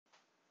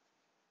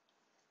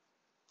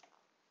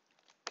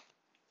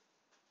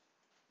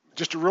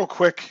Just a real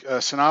quick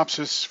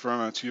synopsis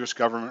from its U.S.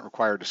 government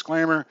required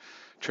disclaimer.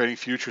 Trading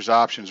futures,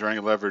 options, or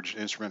any leveraged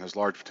instrument has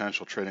large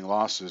potential trading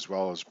losses as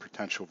well as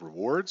potential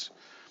rewards.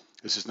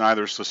 This is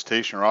neither a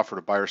solicitation or offer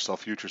to buy or sell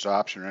futures,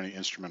 option, or any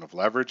instrument of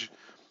leverage.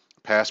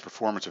 Past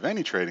performance of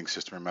any trading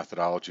system or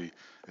methodology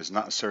is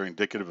not necessarily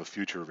indicative of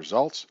future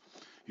results.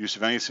 Use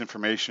of any of this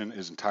information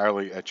is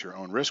entirely at your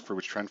own risk, for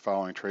which Trend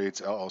Following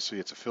Trades, LLC,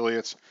 its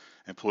affiliates,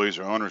 employees,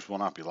 or owners will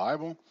not be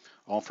liable.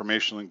 All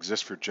information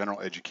exists for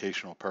general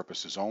educational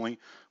purposes only.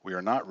 We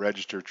are not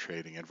registered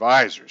trading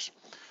advisors.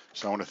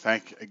 So I want to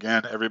thank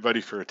again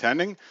everybody for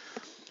attending.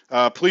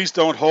 Please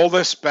don't hold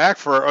us back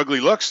for our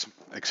ugly looks,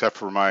 except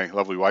for my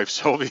lovely wife,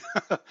 Sylvia.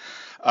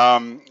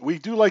 We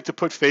do like to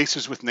put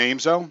faces with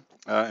names, though,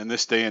 in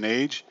this day and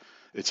age.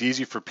 It's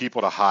easy for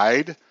people to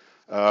hide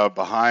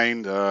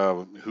behind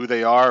who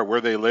they are,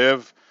 where they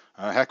live,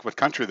 heck, what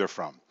country they're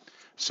from.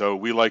 So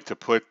we like to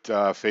put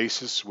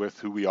faces with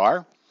who we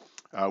are.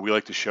 We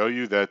like to show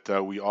you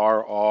that we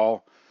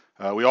all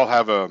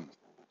have a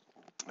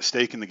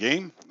stake in the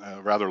game,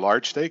 a rather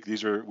large stake.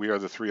 We are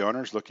the three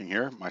owners looking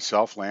here,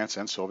 myself, Lance,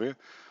 and Sylvia,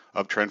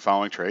 of Trend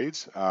Following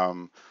Trades.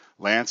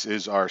 Lance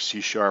is our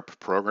C#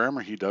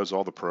 programmer. He does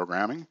all the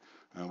programming.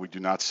 We do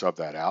not sub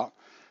that out.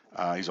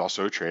 He's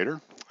also a trader.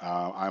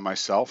 I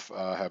myself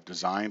have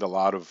designed a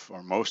lot of,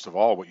 or most of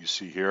all, what you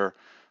see here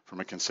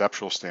from a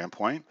conceptual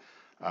standpoint.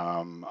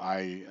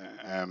 I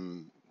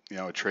am,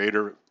 a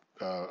trader,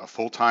 a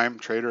full-time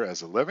trader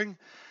as a living,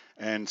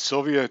 and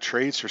Sylvia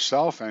trades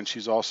herself, and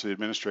she's also the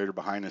administrator,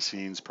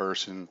 behind-the-scenes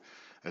person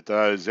that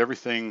does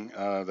everything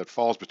that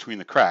falls between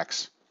the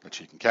cracks that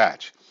she can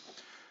catch.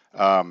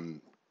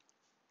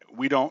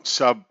 We don't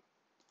sub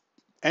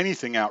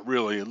anything out,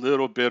 really. A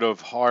little bit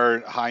of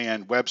hard,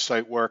 high-end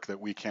website work that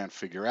we can't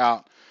figure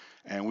out,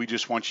 and we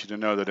just want you to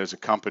know that as a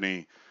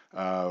company,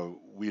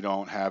 we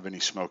don't have any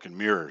smoke and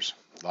mirrors.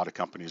 A lot of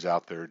companies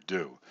out there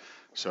do.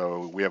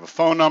 So we have a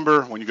phone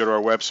number. When you go to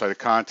our website to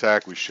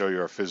contact, we show you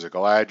our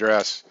physical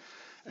address,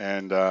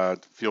 and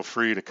feel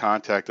free to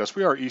contact us.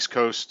 We are East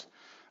Coast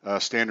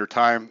Standard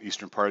Time,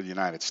 eastern part of the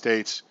United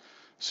States,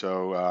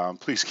 so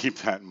please keep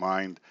that in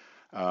mind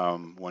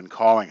when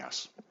calling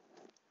us.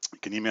 You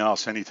can email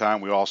us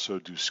anytime. We also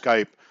do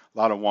Skype, a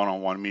lot of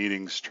one-on-one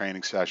meetings,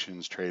 training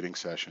sessions, trading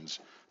sessions,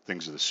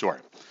 things of the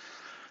sort.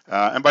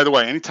 And by the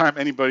way, anytime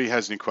anybody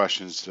has any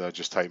questions,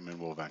 just type them in.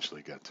 We'll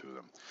eventually get to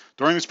them.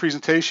 During this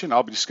presentation,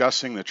 I'll be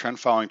discussing the Trend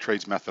Following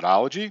Trades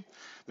methodology,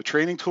 the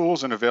trading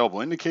tools and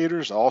available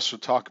indicators. I'll also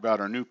talk about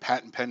our new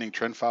patent-pending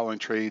Trend Following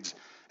Trades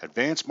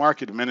Advanced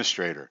Market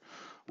Administrator.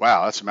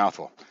 Wow, that's a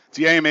mouthful. It's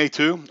the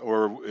AMAII,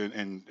 or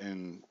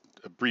in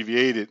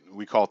abbreviated,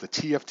 we call it the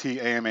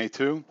TFT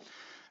AMAII.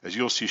 As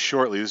you'll see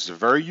shortly, this is a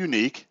very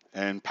unique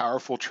and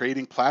powerful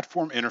trading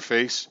platform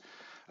interface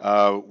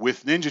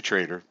with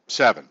NinjaTrader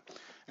 7.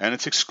 And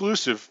it's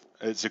exclusively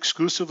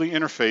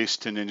interfaced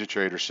to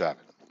NinjaTrader 7.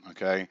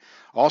 Okay.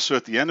 Also,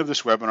 at the end of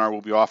this webinar,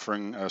 we'll be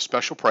offering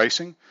special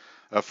pricing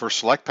for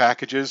select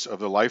packages of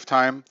the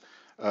lifetime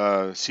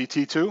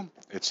CT2.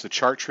 It's the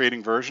chart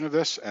trading version of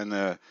this, and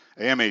the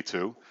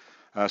AMAII.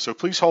 So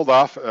please hold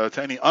off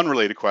to any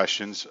unrelated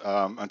questions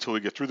until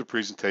we get through the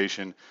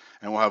presentation,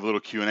 and we'll have a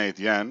little Q&A at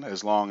the end,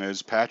 as long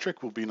as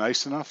Patrick will be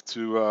nice enough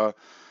to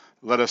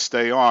let us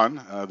stay on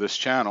this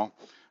channel.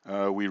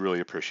 We really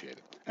appreciate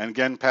it. And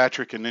again,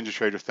 Patrick and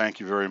NinjaTrader, thank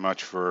you very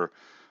much for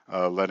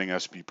letting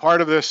us be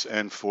part of this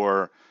and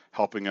for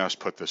helping us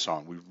put this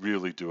on. We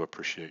really do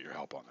appreciate your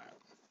help on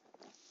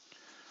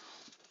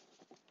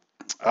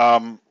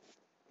that.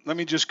 Let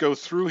me just go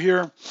through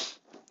here.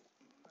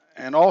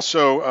 And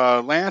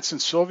also, Lance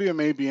and Sylvia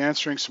may be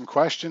answering some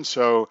questions.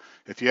 So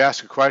if you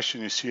ask a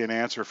question, you see an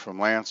answer from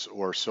Lance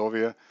or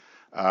Sylvia,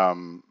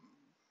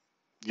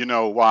 you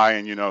know why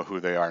and you know who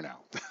they are now.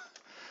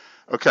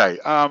 Okay,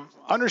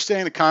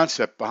 understanding the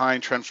concept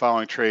behind Trend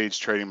Following Trades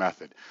trading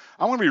method.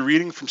 I'm going to be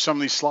reading from some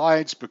of these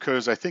slides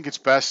because I think it's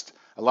best.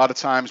 A lot of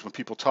times when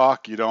people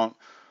talk, you don't,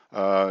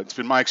 it's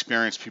been my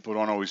experience, people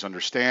don't always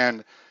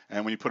understand.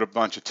 And when you put a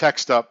bunch of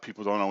text up,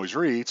 people don't always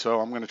read. So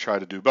I'm going to try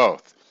to do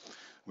both.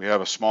 We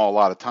have a small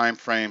lot of time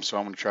frame, so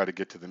I'm going to try to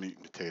get to the meat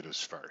and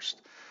potatoes first.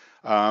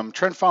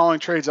 Trend Following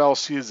Trades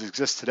LLC as it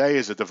exists today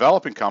is a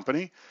developing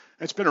company.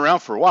 It's been around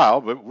for a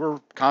while, but we're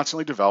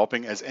constantly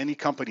developing, as any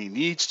company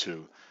needs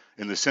to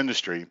in this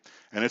industry,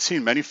 and it's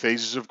seen many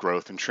phases of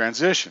growth and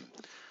transition.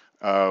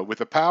 With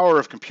the power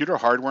of computer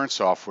hardware and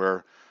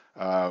software,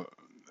 in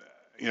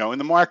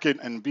the market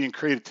and being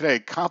created today,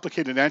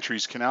 complicated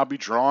entries can now be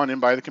drawn in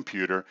by the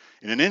computer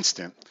in an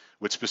instant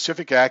with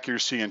specific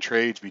accuracy, and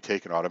trades be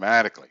taken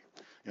automatically.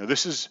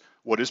 This is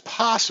what is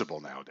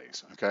possible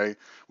nowadays, okay?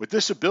 With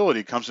this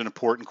ability comes an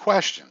important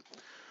question.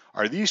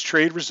 Are these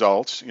trade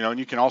results, and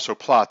you can also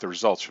plot the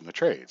results from the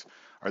trades,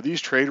 are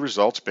these trade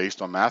results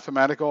based on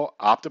mathematical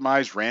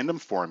optimized random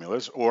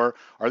formulas, or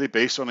are they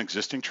based on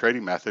existing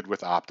trading method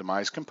with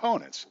optimized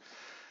components?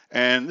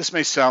 And this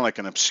may sound like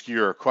an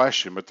obscure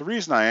question, but the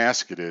reason I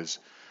ask it is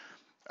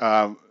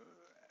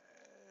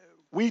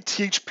we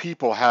teach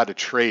people how to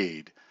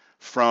trade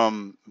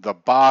from the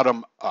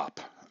bottom up.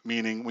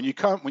 meaning when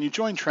you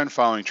join trend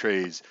following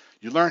trades,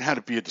 you learn how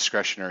to be a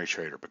discretionary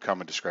trader,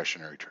 become a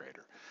discretionary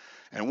trader.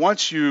 And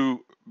once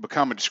you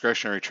become a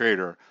discretionary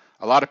trader,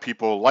 a lot of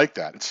people like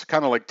that. It's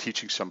kind of like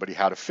teaching somebody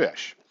how to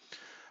fish.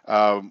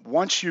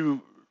 Once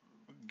you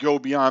go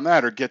beyond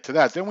that or get to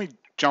that, then we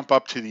jump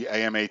up to the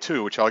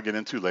AMAII, which I'll get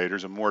into later,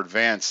 is a more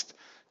advanced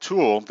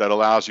tool that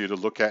allows you to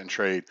look at and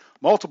trade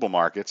multiple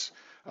markets,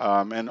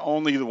 and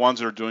only the ones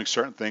that are doing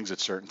certain things at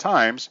certain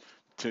times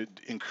to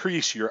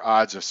increase your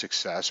odds of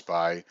success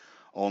by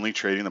only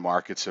trading the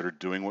markets that are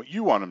doing what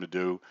you want them to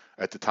do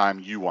at the time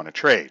you want to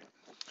trade,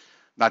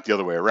 not the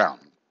other way around.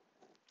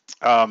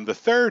 The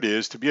third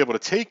is to be able to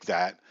take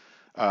that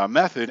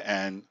method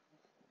and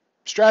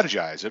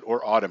strategize it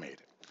or automate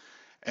it.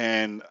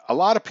 And a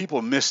lot of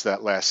people miss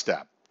that last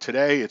step.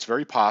 Today, it's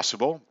very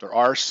possible. There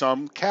are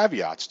some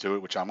caveats to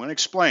it, which I'm going to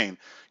explain.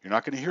 You're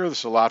not going to hear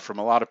this a lot from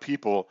a lot of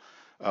people,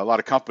 a lot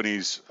of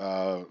companies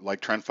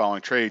like Trend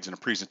Following Trades in a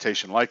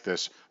presentation like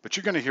this, but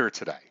you're going to hear it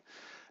today.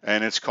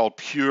 And it's called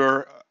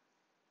pure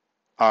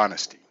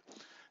honesty.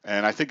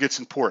 And I think it's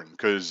important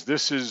because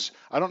this is,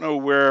 I don't know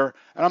where,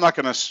 and I'm not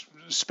going to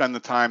spend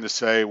the time to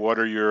say what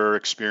are your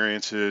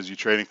experiences, you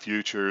trading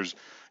futures,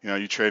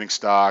 you trading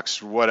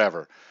stocks,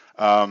 whatever.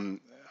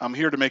 I'm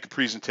here to make a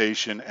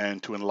presentation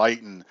and to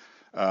enlighten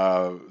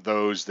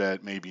those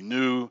that may be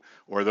new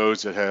or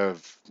those that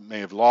may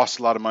have lost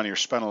a lot of money or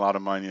spent a lot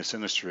of money in this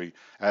industry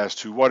as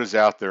to what is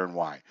out there and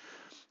why.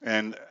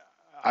 And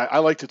I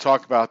like to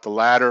talk about the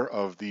latter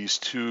of these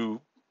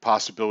two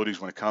possibilities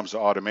when it comes to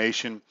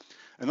automation.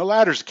 And the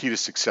latter is the key to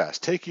success.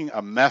 Taking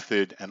a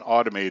method and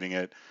automating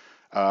it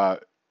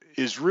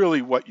is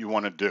really what you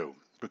want to do,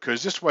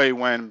 because this way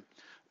when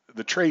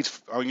the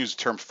trades, I'll use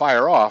the term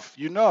fire off,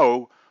 you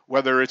know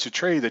whether it's a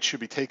trade that should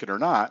be taken or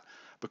not,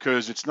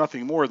 because it's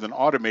nothing more than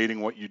automating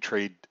what you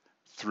trade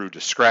through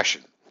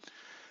discretion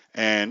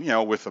and,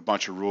 with a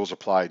bunch of rules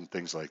applied and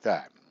things like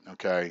that.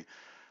 Okay.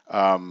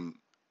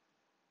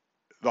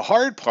 The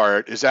hard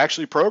part is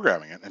actually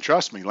programming it. And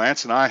trust me,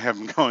 Lance and I have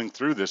been going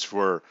through this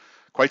for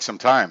quite some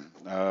time,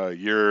 2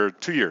 years,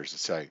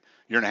 let's say,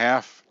 year and a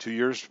half, 2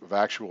 years of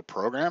actual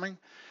programming.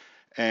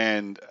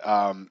 And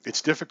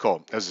it's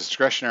difficult as a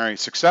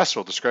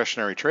successful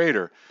discretionary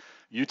trader.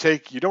 You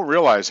don't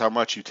realize how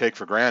much you take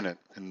for granted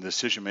in the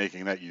decision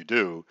making that you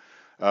do.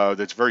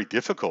 That's very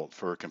difficult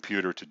for a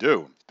computer to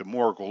do. The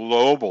more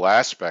global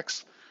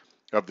aspects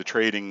of the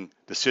trading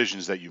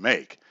decisions that you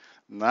make,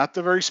 not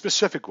the very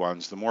specific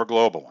ones, the more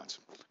global ones.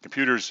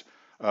 Computers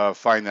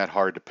find that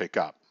hard to pick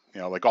up.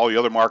 Like all the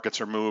other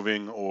markets are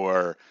moving,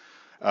 or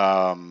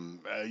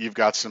you've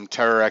got some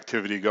terror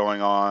activity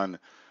going on,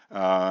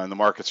 and the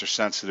markets are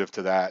sensitive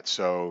to that.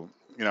 So,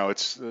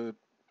 it's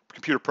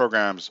computer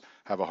programs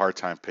have a hard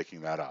time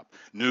picking that up.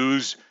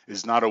 News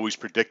is not always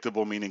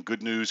predictable, meaning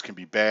good news can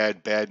be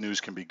bad, bad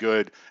news can be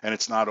good, and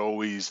it's not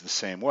always the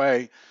same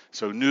way.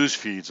 So news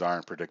feeds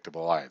aren't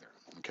predictable either.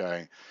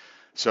 Okay.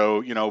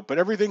 So, but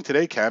everything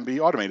today can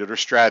be automated or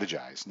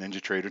strategized,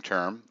 NinjaTrader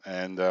term,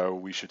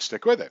 and we should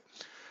stick with it.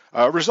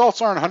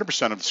 Results aren't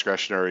 100% of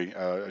discretionary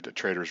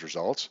traders'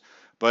 results,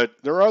 but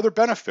there are other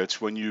benefits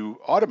when you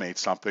automate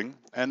something,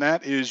 and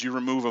that is you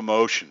remove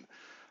emotion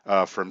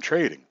from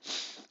trading.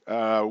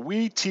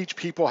 We teach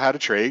people how to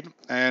trade,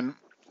 and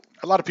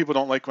a lot of people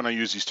don't like when I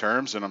use these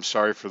terms, and I'm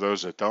sorry for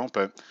those that don't,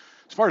 but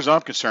as far as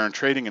I'm concerned,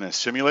 trading in a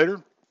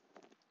simulator,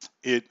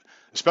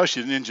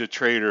 especially the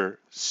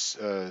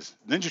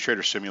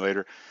NinjaTrader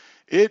simulator,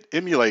 it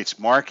emulates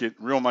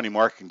real money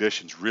market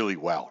conditions really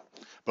well.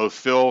 Both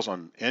fills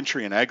on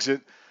entry and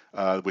exit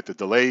with the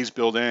delays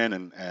built in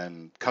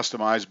and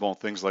customizable and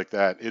things like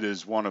that. It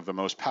is one of the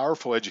most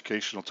powerful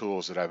educational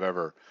tools that I've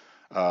ever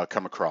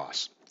come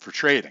across for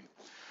trading.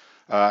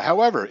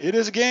 However, it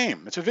is a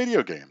game. It's a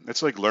video game.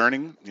 It's like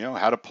learning,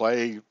 how to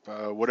play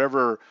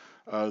whatever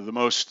the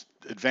most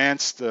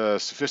advanced,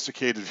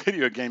 sophisticated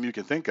video game you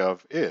can think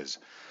of is.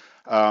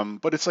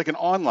 But it's like an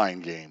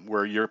online game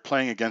where you're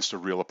playing against a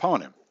real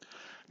opponent.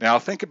 Now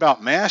think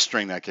about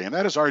mastering that game.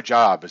 That is our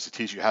job, is to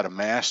teach you how to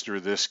master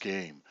this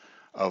game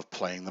of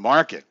playing the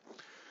market.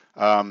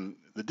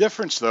 The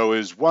difference, though,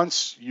 is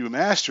once you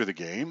master the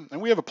game, and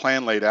we have a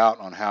plan laid out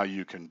on how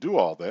you can do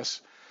all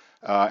this,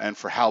 and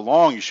for how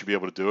long you should be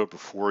able to do it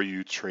before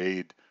you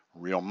trade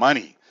real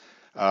money.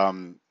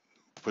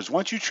 Because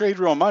once you trade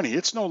real money,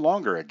 it's no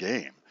longer a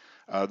game.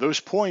 Those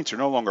points are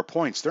no longer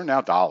points. They're now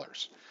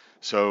dollars.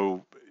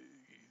 So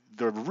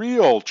the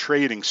real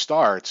trading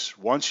starts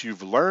once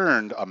you've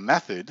learned a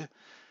method,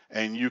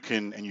 and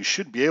you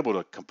should be able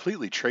to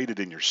completely trade it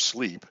in your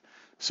sleep.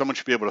 Someone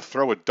should be able to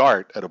throw a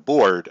dart at a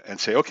board and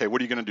say, okay,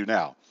 what are you going to do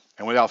now?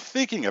 And without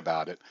thinking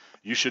about it,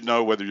 you should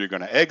know whether you're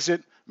going to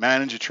exit,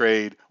 manage a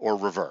trade, or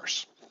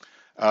reverse.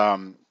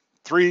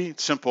 3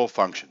 simple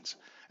functions.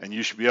 And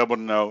you should be able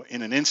to know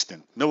in an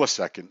instant,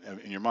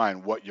 millisecond in your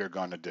mind, what you're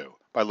going to do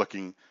by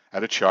looking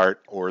at a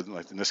chart, or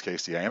like in this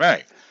case, the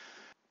AMAII.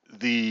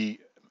 The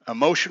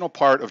emotional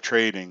part of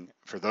trading,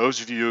 for those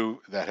of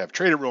you that have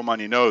traded real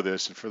money know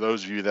this, and for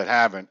those of you that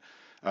haven't,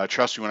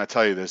 trust me when I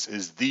tell you this,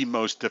 is the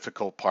most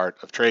difficult part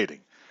of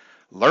trading.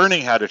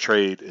 Learning how to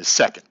trade is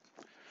second.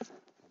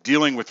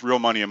 Dealing with real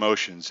money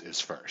emotions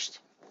is first.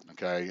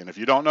 Okay, and if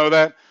you don't know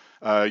that,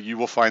 you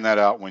will find that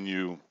out when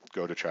you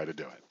go to try to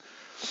do it.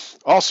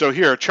 Also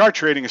here, chart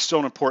trading is still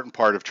an important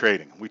part of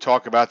trading. We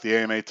talk about the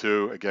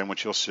AMAII, again,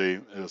 which you'll see.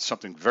 It's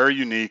something very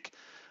unique,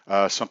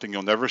 something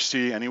you'll never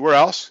see anywhere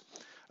else.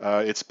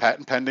 It's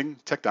patent pending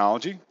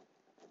technology,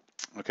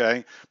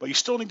 okay? But you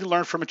still need to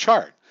learn from a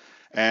chart.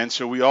 And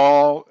so we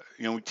all,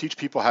 we teach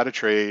people how to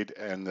trade,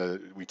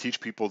 and we teach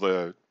people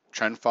the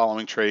trend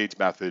following trades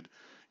method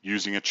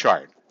using a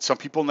chart. Some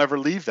people never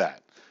leave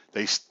that.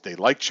 They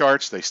like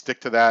charts, they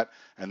stick to that,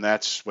 and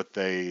that's what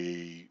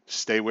they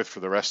stay with for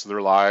the rest of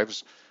their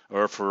lives,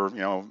 or for,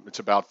 it's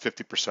about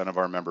 50% of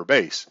our member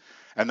base,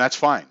 and that's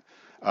fine.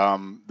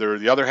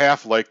 The other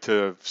half like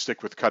to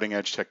stick with cutting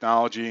edge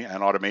technology,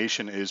 and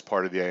automation is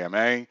part of the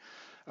AMAII,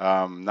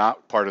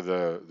 not part of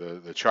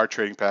the chart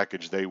trading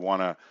package. They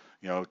want to,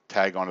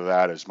 tag onto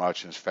that as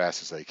much and as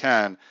fast as they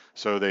can,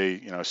 so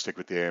they, stick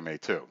with the AMAII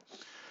too.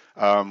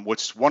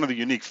 What's one of the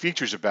unique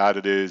features about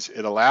it is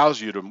it allows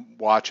you to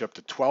watch up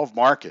to 12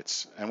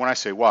 markets. And when I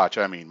say watch,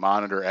 I mean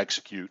monitor,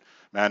 execute,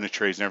 manage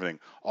trades, and everything,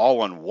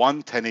 all on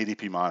one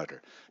 1080p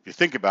monitor. If you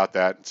think about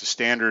that, it's a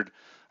standard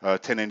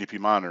 1080p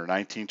monitor,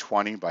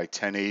 1920 by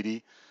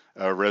 1080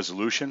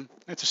 resolution.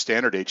 It's a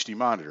standard HD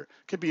monitor.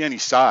 It could be any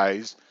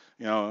size,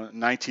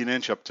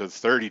 19-inch up to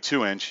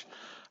 32-inch.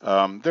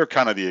 They're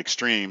kind of the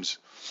extremes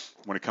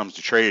when it comes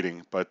to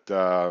trading, but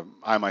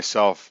I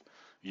myself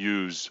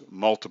use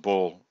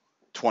multiple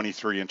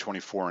 23 and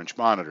 24-inch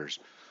monitors.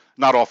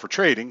 Not all for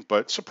trading,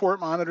 but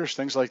support monitors,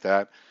 things like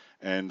that,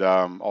 and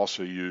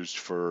also used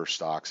for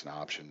stocks and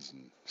options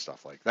and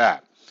stuff like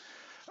that.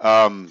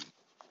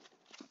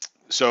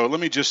 So let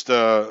me just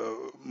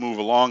move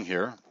along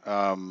here.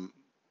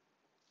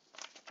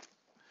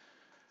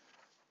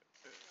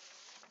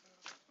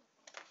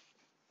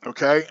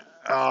 Okay.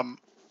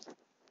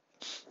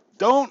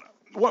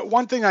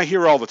 One thing I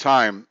hear all the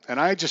time,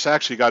 and I just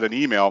actually got an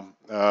email,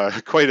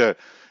 quite a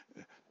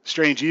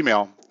strange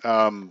email.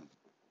 Let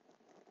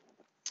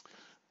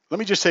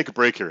me just take a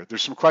break here.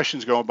 There's some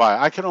questions going by.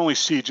 I can only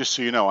see, just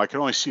so you know, I can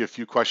only see a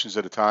few questions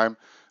at a time.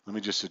 Let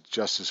me just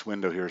adjust this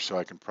window here so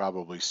I can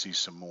probably see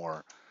some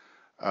more.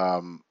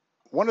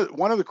 One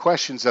of the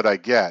questions that I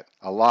get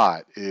a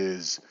lot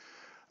is,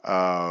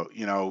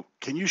 can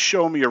you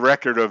show me a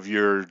record of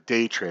your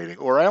day trading?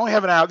 Or I only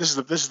have an hour. This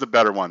is the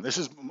better one. This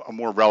is a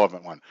more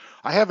relevant one.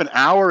 I have an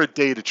hour a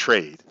day to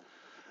trade.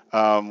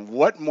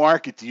 What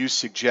market do you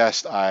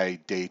suggest I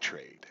day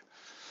trade?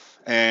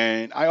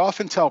 And I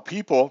often tell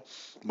people,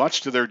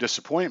 much to their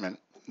disappointment,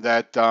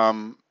 that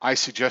I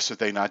suggest that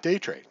they not day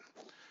trade.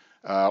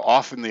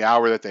 Often the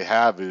hour that they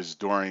have is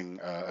during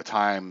a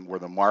time where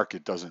the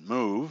market doesn't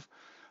move,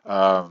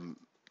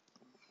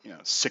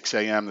 6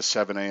 a.m. to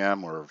 7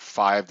 a.m. or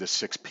 5 to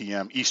 6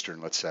 p.m.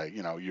 Eastern, let's say,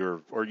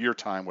 your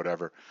time,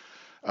 whatever.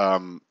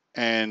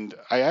 And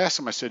I asked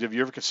them, I said, have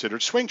you ever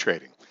considered swing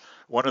trading?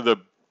 One of the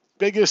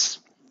biggest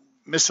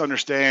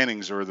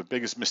misunderstandings or the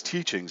biggest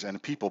misteachings,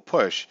 and people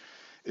push,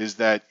 is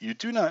that you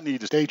do not need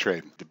to day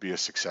trade to be a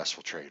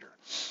successful trader.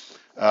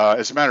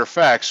 As a matter of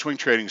fact, swing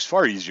trading is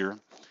far easier,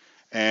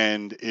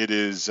 and it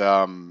is,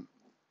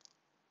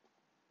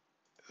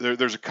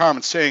 there's a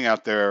common saying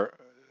out there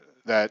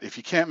that if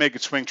you can't make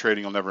it swing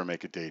trading, you'll never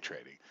make it day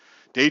trading.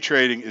 Day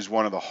trading is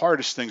one of the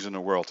hardest things in the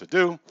world to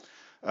do.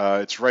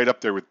 It's right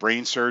up there with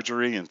brain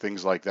surgery and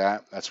things like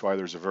that. That's why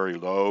there's a very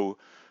low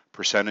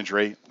percentage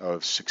rate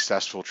of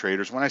successful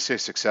traders. When I say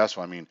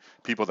successful, I mean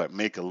people that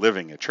make a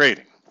living at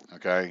trading,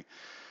 okay?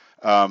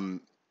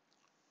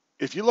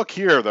 If you look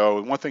here,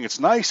 though, one thing that's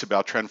nice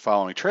about trend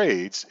following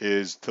trades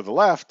is to the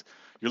left,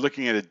 you're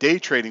looking at a day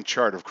trading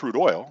chart of crude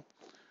oil.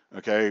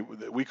 Okay,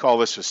 we call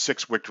this a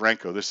 6-wick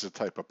Renko. This is a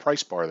type of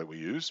price bar that we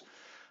use,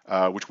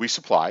 which we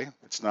supply.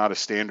 It's not a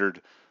standard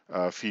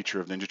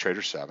feature of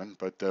NinjaTrader 7,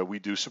 but we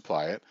do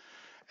supply it.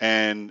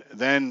 And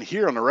then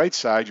here on the right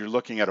side, you're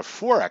looking at a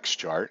Forex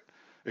chart.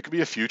 It could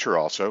be a future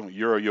also,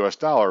 Euro US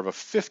dollar of a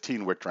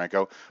 15-wick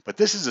Renko, but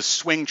this is a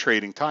swing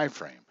trading time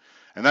frame.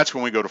 And that's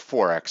when we go to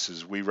Forex,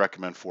 is we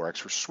recommend Forex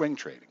for swing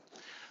trading.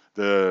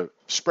 The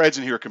spreads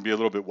in here can be a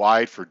little bit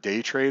wide for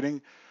day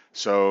trading,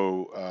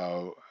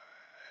 so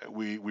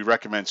we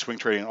recommend swing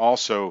trading.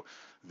 Also,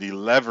 the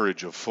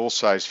leverage of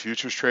full-size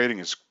futures trading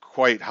is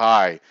quite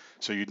high,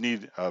 so you'd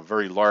need a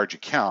very large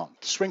account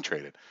to swing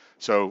trade it.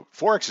 So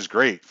Forex is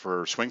great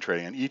for swing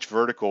trading, and each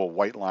vertical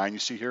white line you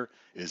see here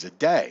is a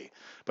day.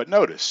 But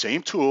notice,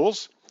 same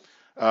tools,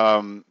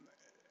 same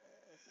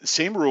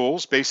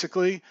rules,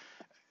 basically,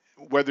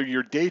 whether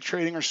you're day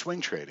trading or swing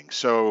trading.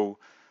 So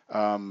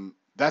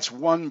that's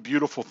one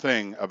beautiful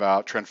thing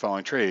about trend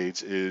following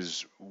trades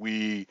is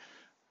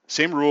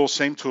same rules,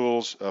 same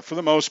tools. For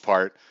the most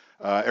part,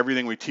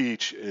 everything we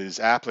teach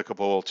is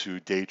applicable to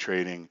day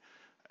trading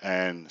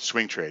and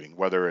swing trading,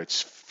 whether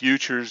it's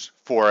futures,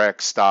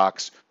 Forex,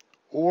 stocks,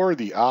 or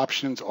the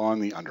options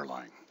on the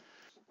underlying.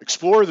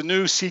 Explore the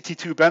new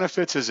CT2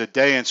 benefits as a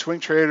day and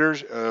swing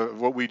traders,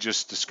 what we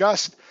just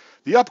discussed.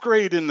 The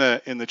upgrade in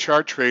the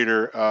chart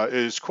trader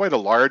is quite a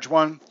large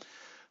one.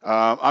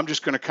 I'm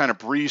just going to kind of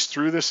breeze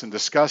through this and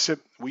discuss it.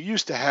 Didn't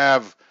used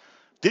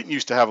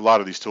to have a lot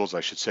of these tools, I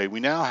should say. We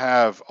now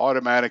have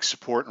automatic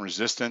support and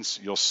resistance.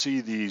 You'll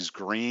see these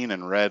green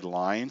and red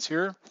lines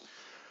here.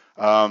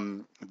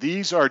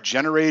 These are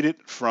generated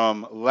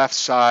from left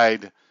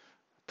side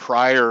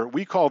prior.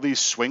 We call these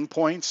swing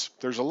points.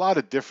 There's a lot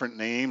of different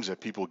names that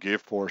people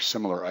give for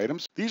similar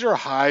items. These are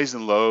highs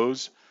and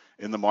lows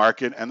in the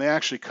market, and they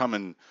actually come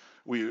in.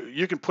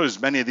 You can put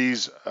as many of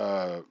these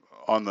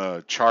on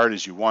the chart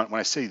as you want. When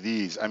I say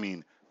these, I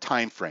mean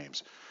time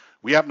frames.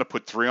 We happen to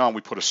put 3 on.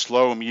 We put a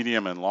slow,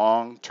 medium, and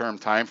long-term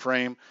time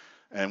frame,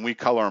 and we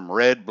color them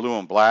red, blue,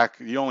 and black.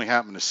 You only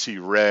happen to see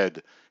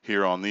red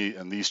here on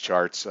in these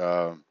charts.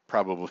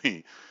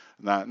 Probably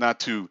not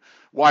too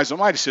wise on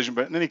my decision,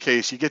 but in any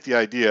case, you get the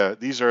idea.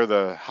 These are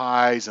the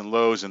highs and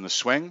lows in the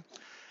swing,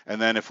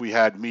 and then if we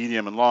had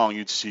medium and long,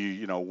 you'd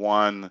see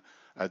one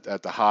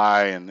at the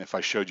high, and if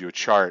I showed you a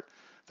chart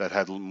that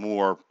had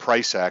more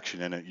price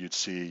action in it, you'd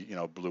see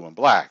blue and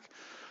black.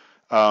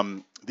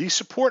 These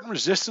support and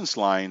resistance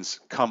lines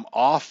come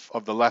off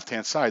of the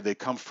left-hand side. They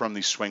come from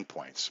these swing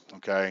points,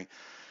 okay?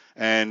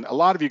 And a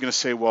lot of you are going to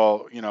say,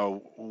 well,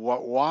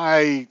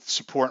 why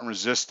support and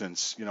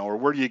resistance, or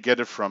where do you get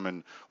it from,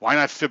 and why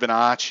not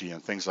Fibonacci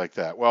and things like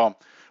that? Well,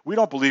 we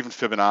don't believe in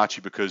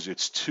Fibonacci because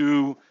it's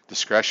too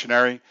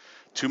discretionary.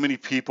 Too many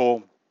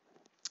people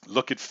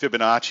look at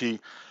Fibonacci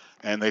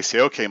and they say,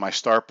 okay, my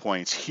start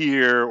point's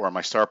here, or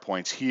my start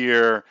point's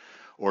here,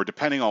 or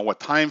depending on what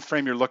time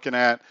frame you're looking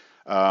at,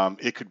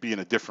 it could be in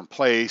a different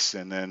place,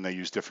 and then they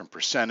use different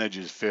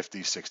percentages,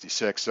 50,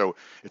 66. So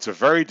it's a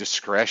very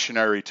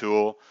discretionary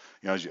tool.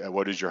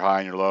 What is your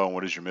high and your low, and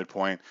what is your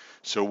midpoint?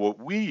 So what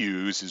we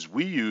use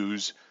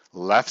is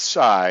left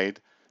side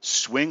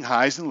swing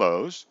highs and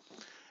lows,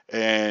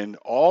 and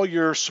all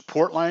your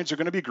support lines are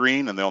going to be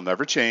green, and they'll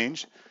never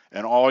change,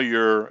 and all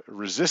your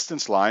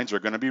resistance lines are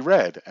going to be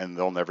red, and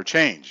they'll never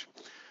change.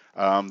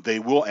 They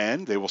will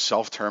end. They will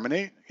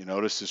self-terminate. You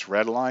notice this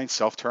red line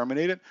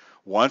self-terminated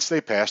once they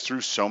pass through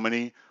so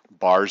many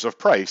bars of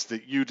price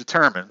that you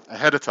determine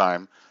ahead of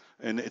time,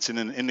 and it's an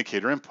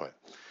indicator input.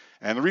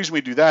 And the reason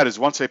we do that is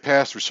once they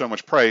pass through so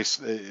much price,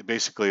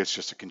 basically it's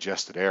just a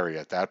congested area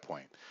at that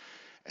point.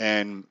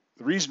 And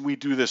the reason we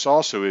do this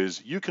also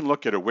is you can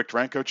look at a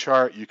Wick-Renko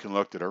chart, you can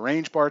look at a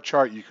range bar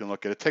chart, you can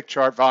look at a tick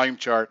chart, volume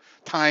chart,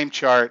 time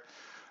chart,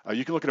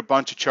 you can look at a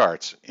bunch of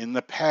charts. In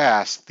the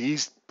past,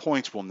 these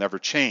points will never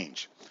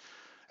change.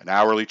 An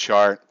hourly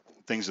chart,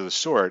 things of the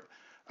sort.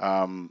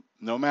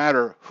 No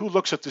matter who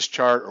looks at this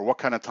chart or what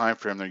kind of time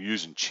frame they're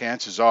using,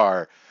 chances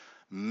are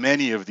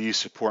many of these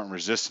support and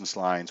resistance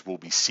lines will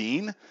be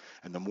seen,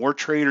 and the more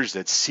traders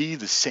that see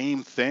the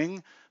same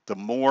thing, the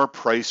more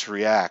price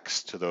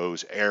reacts to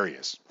those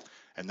areas.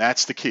 And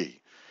that's the key.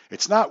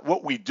 It's not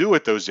what we do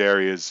at those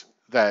areas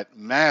that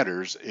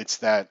matters, it's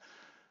that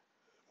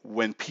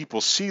when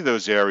people see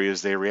those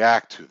areas, they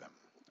react to them,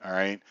 all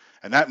right?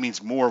 And that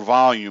means more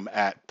volume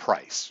at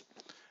price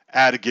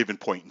at a given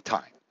point in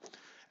time.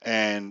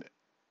 And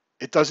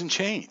it doesn't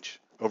change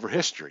over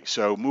history.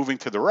 So moving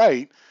to the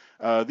right,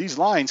 these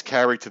lines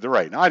carry to the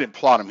right. Now, I didn't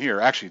plot them here.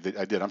 Actually,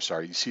 I did. I'm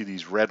sorry. You see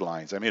these red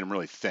lines. I made them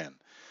really thin,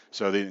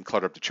 so they didn't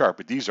clutter up the chart.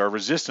 But these are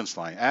resistance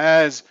lines.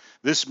 As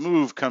this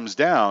move comes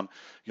down,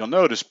 you'll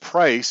notice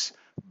price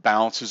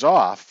bounces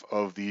off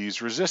of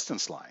these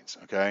resistance lines,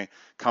 okay?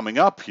 Coming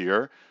up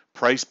here,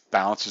 price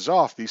bounces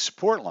off these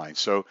support lines.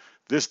 So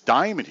this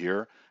diamond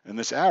here and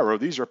this arrow,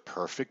 these are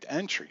perfect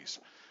entries.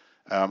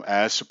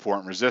 As support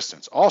and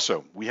resistance.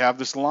 Also, we have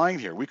this line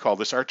here. We call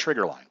this our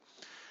trigger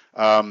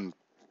line.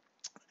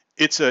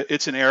 It's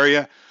an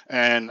area,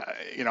 and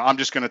I'm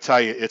just going to tell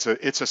you, it's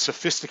a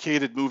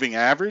sophisticated moving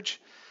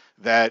average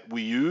that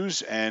we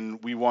use,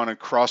 and we want to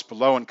cross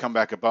below and come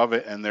back above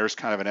it, and there's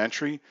kind of an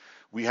entry.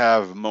 We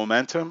have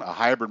momentum, a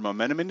hybrid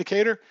momentum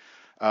indicator,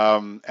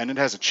 and it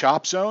has a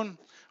chop zone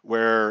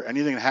where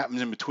anything that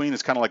happens in between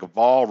is kind of like a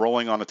ball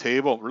rolling on a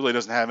table. It really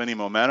doesn't have any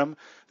momentum.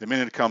 The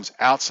minute it comes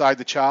outside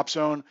the chop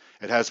zone,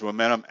 it has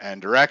momentum and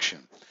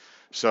direction.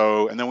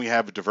 So, and then we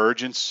have a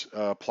divergence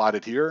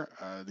plotted here.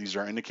 These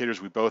are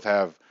indicators. We both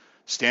have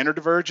standard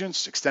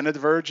divergence, extended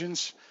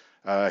divergence,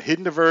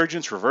 hidden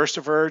divergence, reverse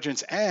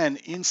divergence, and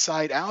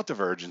inside out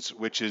divergence,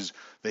 which is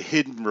the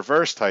hidden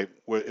reverse type,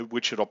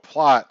 which it'll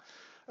plot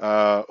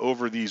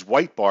over these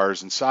white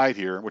bars inside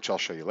here, which I'll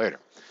show you later.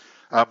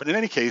 But in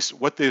any case,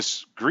 what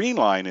this green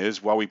line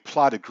is, while we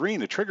plotted green,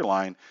 the trigger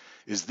line,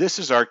 is this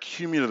is our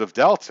cumulative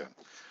delta.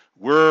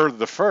 We're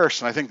the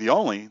first, and I think the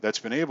only, that's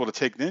been able to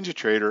take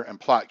NinjaTrader and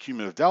plot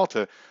cumulative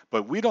delta,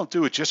 but we don't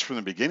do it just from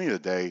the beginning of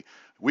the day.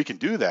 We can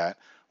do that.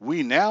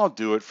 We now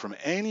do it from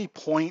any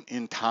point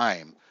in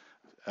time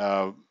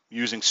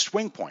using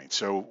swing points.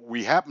 So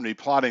we happen to be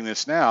plotting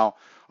this now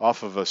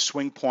off of a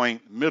swing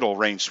point, middle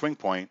range swing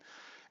point,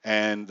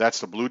 and that's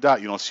the blue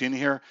dot. You don't see any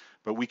here.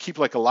 But we keep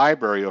like a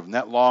library of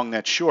net long,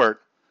 net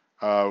short,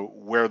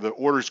 where the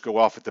orders go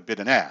off at the bid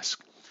and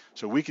ask.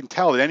 So we can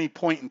tell at any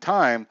point in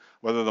time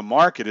whether the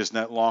market is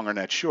net long or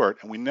net short,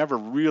 and we never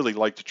really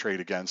like to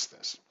trade against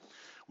this.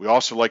 We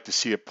also like to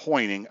see it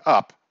pointing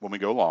up when we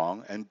go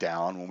long and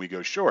down when we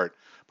go short.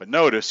 But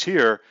notice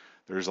here,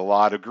 there's a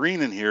lot of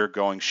green in here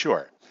going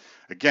short.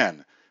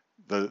 Again,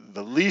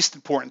 the least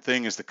important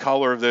thing is the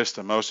color of this.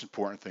 The most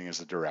important thing is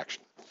the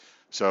direction.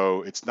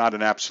 So it's not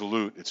an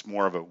absolute. It's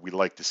more of a we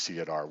like to see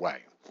it our way.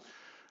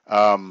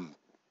 Oh,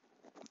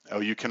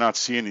 you cannot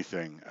see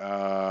anything.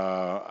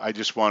 I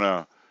just want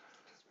to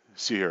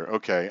see here.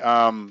 Okay.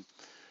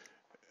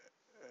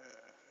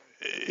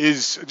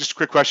 Is just a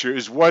quick question.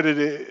 Is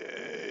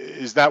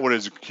that what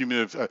is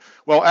cumulative?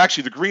 Well,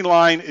 actually, the green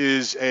line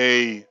is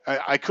I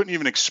couldn't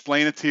even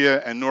explain it to you,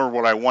 and nor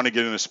would I want to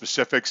get into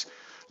specifics.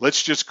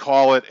 Let's just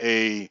call it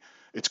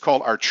it's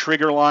called our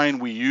trigger line.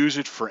 We use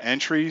it for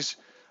entries,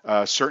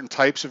 certain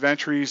types of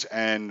entries,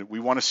 and we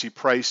want to see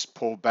price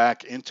pull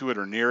back into it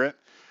or near it.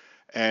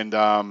 And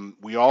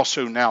we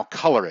also now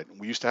color it.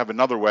 We used to have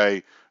another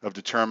way of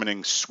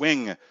determining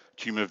swing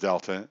cumulative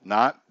delta,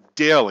 not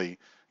daily,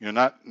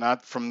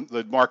 not from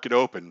the market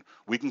open.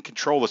 We can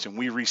control this and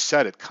we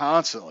reset it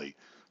constantly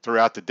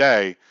throughout the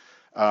day.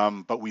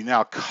 But we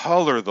now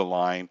color the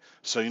line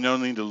so you no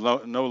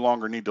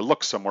longer need to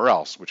look somewhere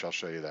else, which I'll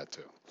show you that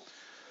too.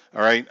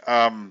 All right.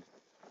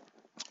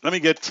 Let me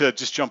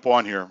just jump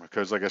on here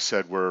because, like I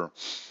said, we're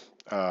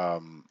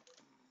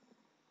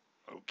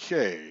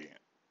okay.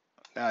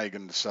 Now you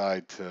can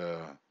decide to,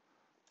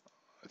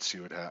 let's see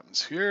what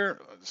happens here.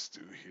 Let's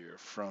do here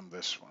from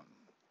this one.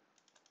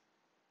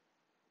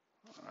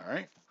 All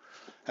right.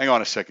 Hang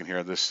on a second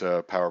here. This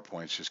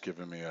PowerPoint's just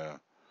giving me a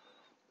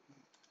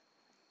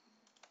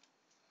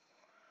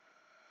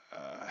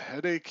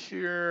headache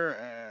here.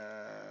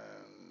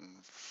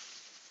 And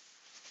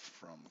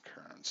from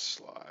current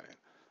slide.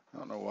 I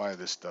don't know why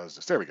this does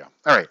this. There we go.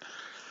 All right.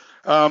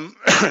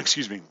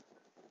 Excuse me.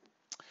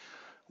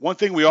 One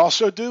thing we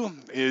also do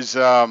is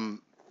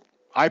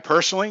I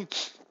personally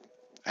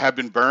have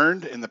been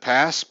burned in the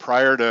past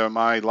prior to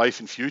my life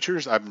in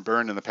futures. I've been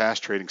burned in the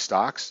past trading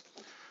stocks.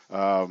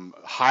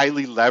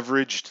 Highly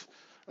leveraged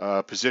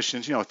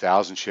positions,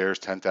 1,000 shares,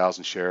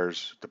 10,000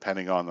 shares,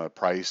 depending on the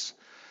price.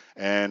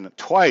 And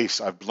twice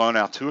I've blown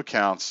out 2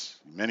 accounts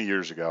many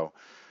years ago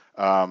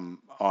on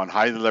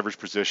highly leveraged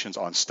positions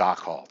on stock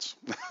halts.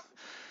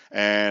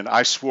 And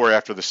I swore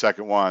after the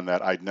second one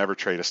that I'd never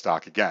trade a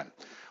stock again.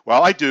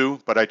 Well, I do,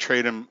 but I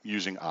trade them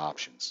using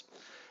options.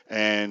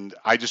 And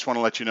I just want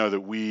to let you know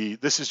that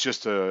this is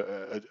just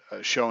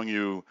showing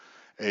you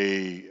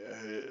it's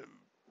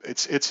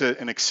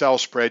an Excel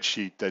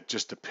spreadsheet that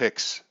just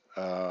depicts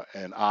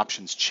an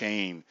options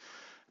chain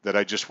that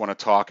I just want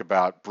to talk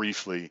about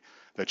briefly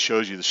that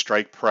shows you the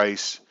strike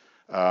price.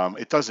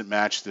 It doesn't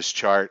match this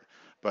chart,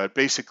 but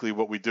basically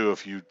what we do,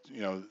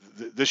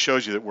 this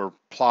shows you that we're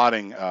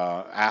plotting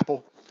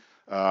Apple,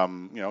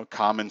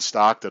 common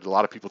stock that a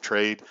lot of people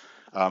trade.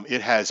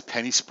 It has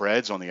penny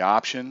spreads on the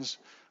options,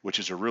 which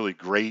is a really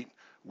great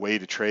way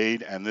to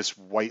trade. And this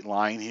white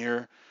line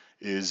here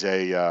is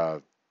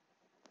a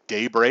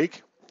day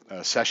break,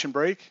 a session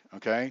break.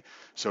 Okay,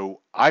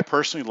 so I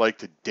personally like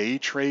to day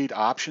trade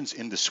options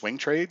into swing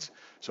trades.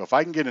 So if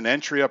I can get an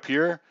entry up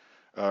here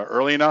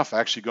early enough,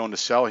 actually going to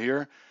sell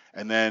here,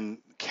 and then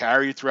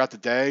carry throughout the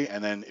day,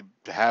 and then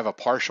have a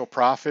partial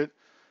profit.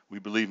 We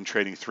believe in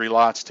trading 3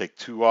 lots, take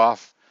 2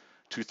 off,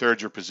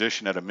 2/3 your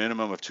position at a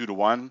minimum of 2 to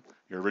 1,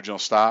 your original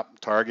stop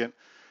target.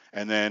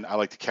 And then I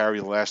like to carry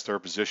the last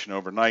third position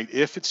overnight.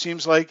 If it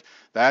seems like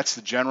that's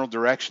the general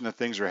direction that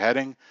things are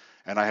heading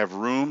and I have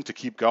room to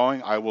keep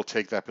going, I will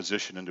take that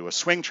position into a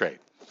swing trade.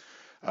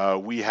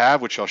 We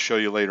have, which I'll show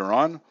you later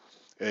on,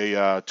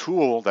 a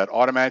tool that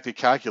automatically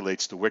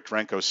calculates the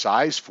Wick-Renko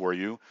size for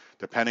you,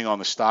 depending on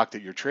the stock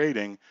that you're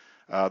trading,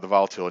 the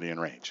volatility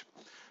and range.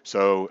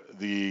 So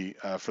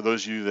for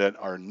those of you that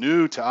are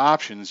new to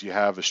options, you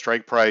have a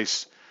strike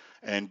price,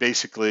 and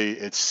basically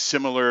it's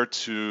similar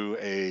to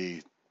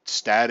a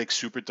static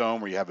superdome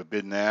where you have a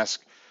bid and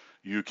ask.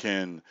 You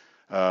can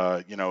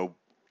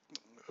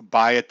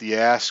buy at the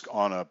ask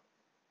on a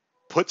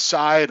put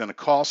side and a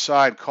call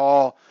side.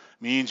 Call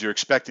means you're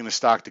expecting the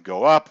stock to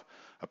go up.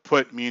 A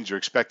put means you're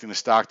expecting the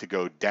stock to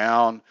go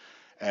down.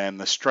 And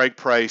the strike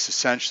price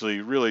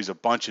essentially really is a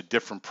bunch of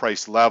different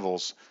price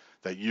levels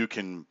that you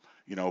can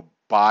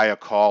buy a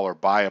call or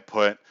buy a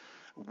put.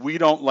 We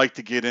don't like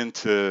to get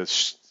into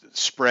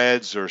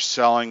spreads or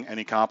selling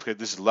any complicated.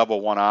 This is level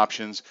 1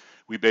 options.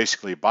 We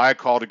basically buy a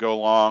call to go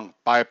long,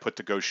 buy a put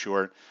to go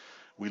short.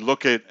 We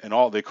look at,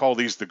 they call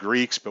these the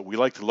Greeks, but we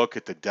like to look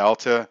at the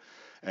delta,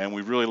 and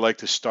we really like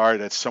to start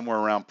at somewhere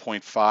around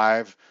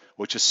 0.5,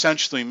 which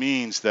essentially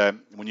means that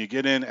when you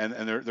get in,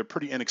 and they're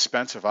pretty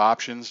inexpensive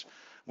options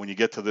when you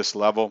get to this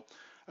level,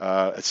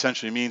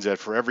 essentially means that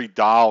for every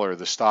dollar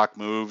the stock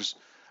moves,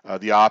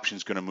 the option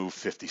is going to move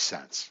 50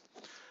 cents.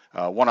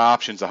 One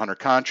option is 100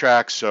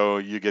 contracts, so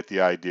you get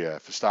the idea.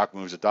 If the stock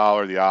moves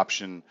 $1, the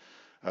option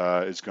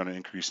is going to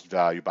increase in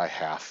value by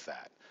half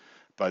that.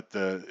 But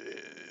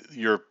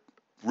your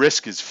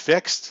risk is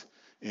fixed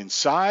in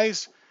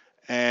size,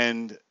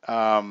 and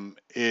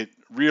it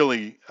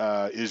really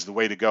is the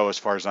way to go as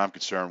far as I'm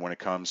concerned when it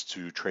comes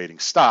to trading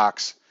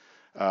stocks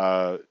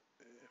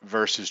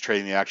versus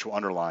trading the actual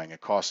underlying.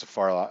 It costs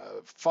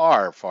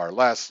far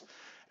less,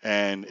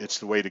 and it's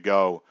the way to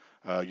go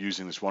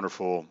using this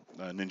wonderful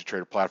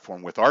NinjaTrader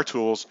platform with our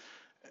tools,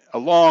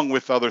 along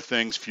with other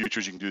things,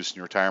 futures. You can do this in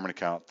your retirement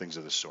account, things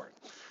of this sort.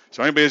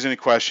 So anybody has any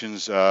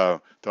questions,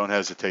 don't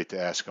hesitate to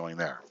ask going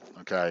there,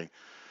 okay?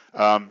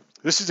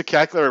 This is the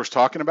calculator I was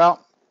talking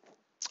about.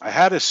 I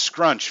had to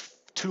scrunch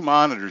 2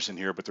 monitors in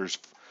here, but there's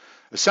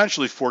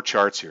essentially 4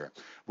 charts here.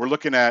 We're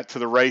looking at, to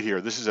the right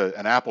here, this is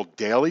an Apple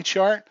daily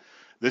chart.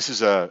 This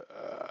is a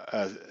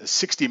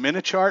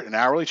 60-minute chart, an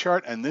hourly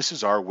chart, and this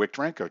is our Wick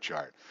Renko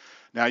chart.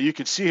 Now you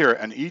can see here,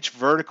 and each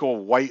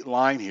vertical white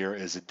line here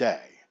is a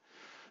day.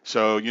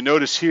 So you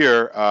notice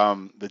here,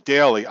 the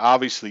daily,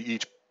 obviously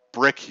each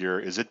brick here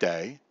is a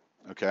day,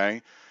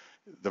 okay?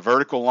 The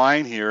vertical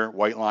line here,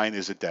 white line,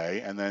 is a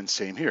day, and then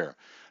same here.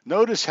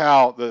 Notice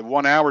how the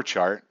 1 hour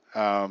chart,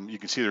 you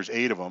can see there's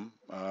 8 of them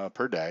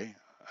per day,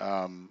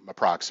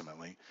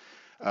 approximately.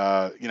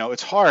 You know,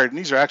 it's hard, and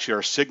these are actually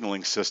our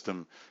signaling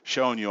system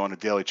showing you on a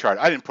daily chart.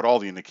 I didn't put all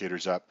the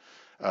indicators up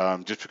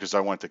just because I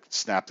wanted to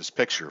snap this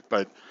picture,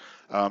 but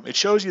it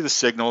shows you the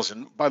signals.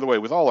 And by the way,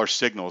 with all our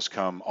signals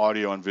come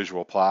audio and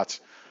visual plots.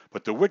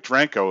 But the wick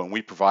Renko, and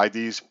we provide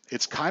these,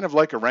 it's kind of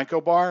like a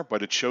Renko bar,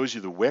 but it shows you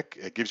the wick.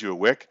 It gives you a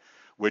wick,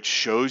 which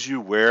shows you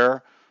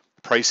where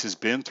price has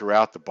been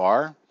throughout the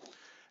bar.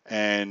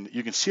 And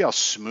you can see how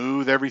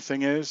smooth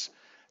everything is.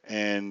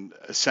 And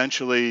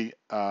essentially,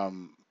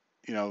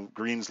 you know,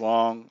 green's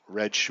long,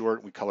 red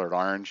short, we color it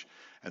orange.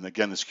 And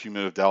again, this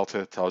cumulative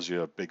delta tells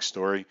you a big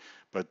story.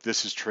 But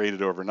this is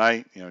traded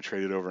overnight, you know,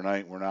 traded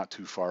overnight. We're not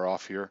too far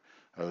off here.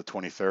 The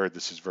 23rd,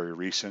 this is very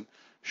recent.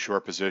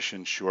 Short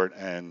position, short,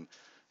 and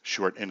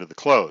short into the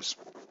close,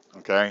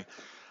 okay?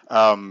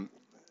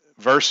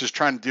 Versus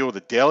trying to deal with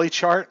a daily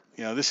chart,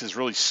 you know, this is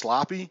really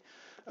sloppy.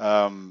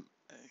 You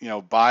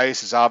know,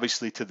 bias is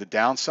obviously to the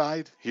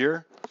downside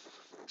here.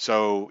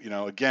 So, you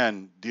know,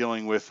 again,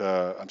 dealing with,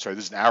 I'm sorry,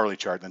 this is an hourly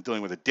chart, then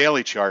dealing with a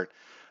daily chart,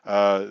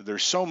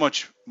 there's so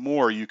much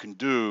more you can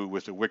do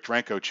with the Wick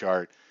Renko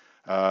chart.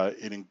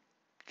 It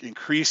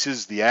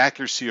increases the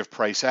accuracy of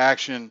price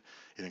action.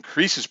 It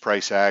increases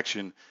price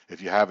action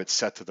if you have it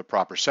set to the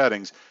proper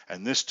settings.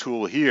 And this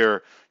tool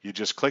here, you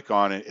just click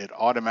on it, it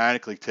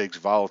automatically takes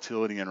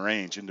volatility and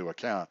range into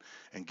account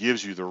and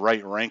gives you the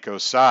right Renko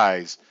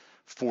size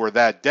for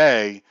that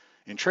day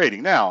in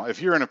trading. Now,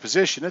 if you're in a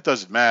position, it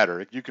doesn't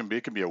matter. It can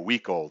be a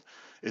week old.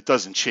 It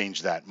doesn't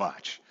change that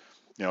much.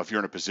 You know, if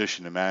you're in a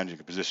position to managing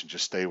a position,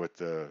 just stay with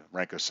the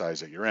Renko size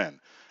that you're in.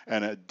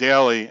 And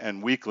daily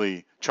and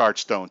weekly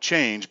charts don't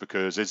change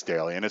because it's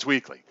daily and it's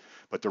weekly.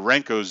 But the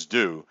Renkos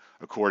do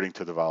according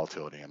to the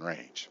volatility and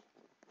range.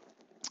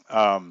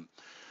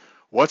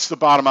 What's the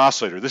bottom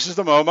oscillator? This is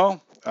the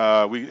MOMO.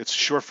 It's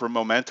short for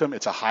momentum.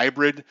 It's a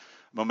hybrid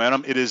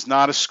momentum. It is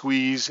not a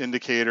squeeze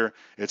indicator.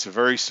 It's a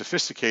very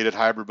sophisticated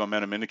hybrid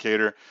momentum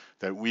indicator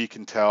that we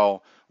can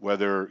tell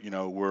whether, you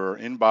know, we're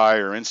in buy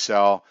or in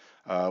sell,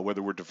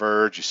 whether we're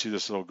diverged. You see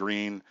this little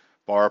green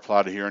bar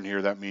plotted here and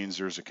here. That means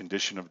there's a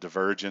condition of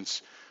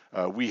divergence.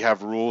 We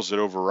have rules that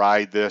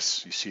override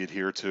this. You see it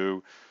here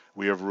too.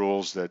 We have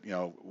rules that, you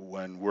know,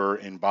 when we're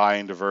in buy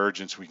and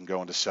divergence, we can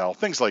go into sell,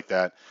 things like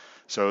that.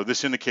 So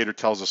this indicator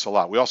tells us a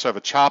lot. We also have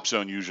a chop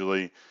zone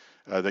usually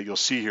that you'll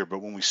see here, but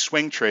when we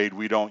swing trade,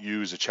 we don't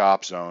use a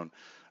chop zone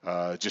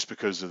just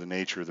because of the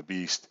nature of the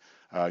beast.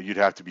 You'd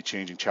have to be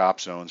changing chop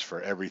zones for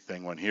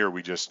everything, when here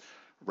we just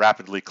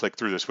rapidly click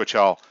through this, which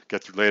I'll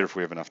get through later if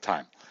we have enough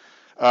time.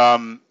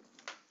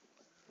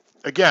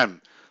 Again,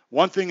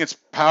 one thing that's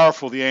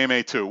powerful, the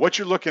AMAII 2. What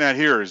you're looking at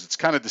here is, it's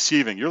kind of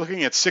deceiving. You're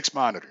looking at 6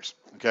 monitors,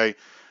 okay?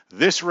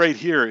 This right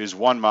here is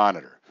 1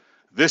 monitor.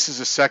 This is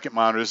a second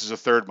monitor, this is a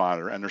third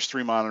monitor, and there's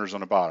 3 monitors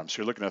on the bottom.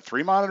 So you're looking at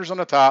 3 monitors on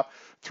the top,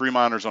 3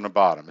 monitors on the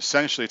bottom.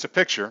 Essentially, it's a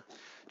picture,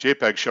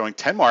 JPEG, showing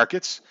 10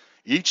 markets.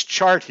 Each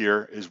chart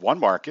here is 1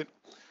 market.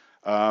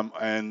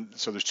 And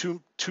so there's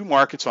two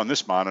markets on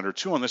this monitor,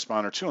 2 on this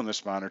monitor, 2 on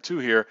this monitor, 2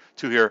 here,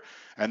 2 here.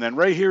 And then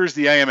right here is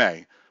the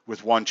AMAII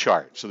with 1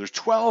 chart. So there's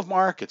 12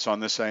 markets on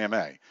this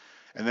AMAII.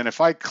 And then if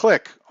I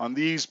click on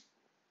these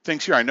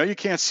things here, I know you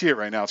can't see it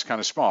right now, it's kind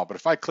of small, but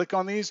if I click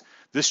on these,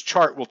 this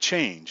chart will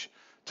change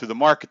to the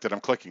market that I'm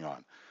clicking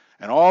on.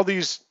 And all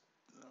these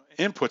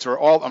inputs are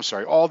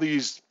all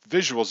these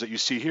visuals that you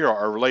see here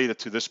are related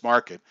to this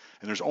market,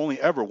 and there's only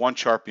ever 1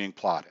 chart being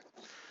plotted.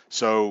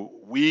 So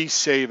we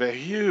save a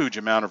huge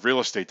amount of real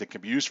estate that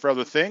can be used for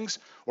other things,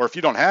 or if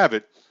you don't have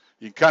it,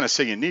 you can kind of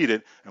say you need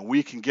it, and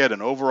we can get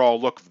an overall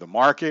look of the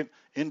market,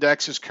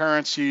 indexes,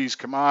 currencies,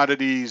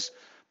 commodities,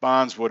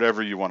 bonds,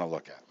 whatever you want to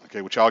look at,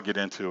 okay, which I'll get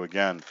into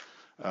again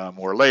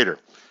more later.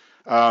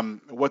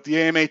 What the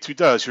AMAII 2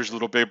 does, here's a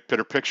little bit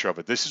better picture of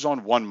it. This is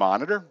on 1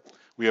 monitor.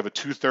 We have a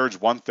 2/3,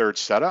 1/3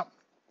 setup.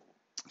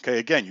 Okay,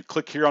 again, you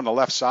click here on the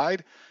left side,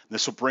 and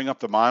this will bring up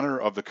the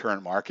monitor of the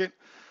current market.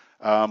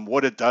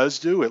 What it does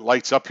do, it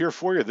lights up here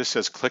for you. This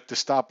says click to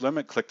stop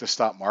limit, click to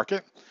stop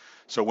market.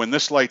 So when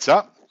this lights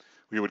up,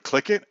 we would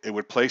click it. It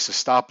would place a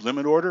stop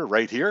limit order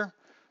right here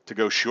to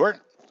go short.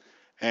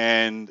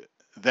 And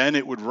then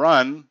it would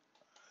run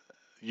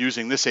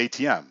using this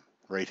ATM,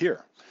 right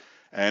here,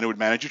 and it would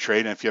manage your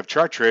trade. And if you have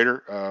chart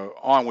trader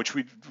on, which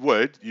you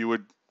would,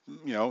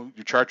 your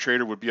chart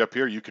trader would be up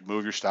here. You could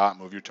move your stop,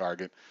 move your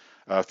target,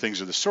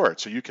 things of the sort.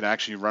 So you can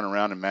actually run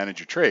around and manage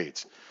your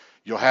trades.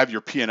 You'll have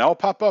your P&L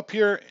pop up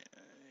here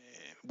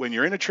when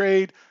you're in a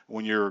trade.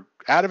 When you're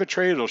out of a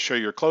trade, it'll show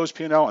your closed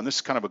P&L, and this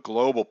is kind of a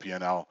global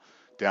P&L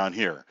down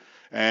here.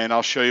 And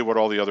I'll show you what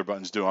all the other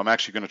buttons do. I'm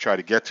actually going to try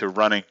to get to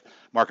running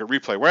market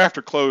replay. We're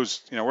after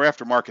close, we're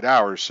after market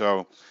hours,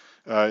 so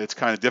it's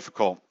kind of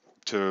difficult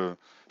to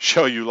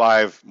show you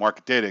live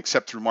market data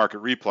except through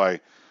market replay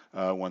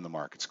when the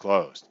market's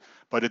closed.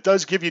 But it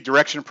does give you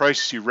direction of price.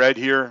 See red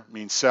here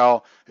means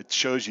sell. It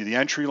shows you the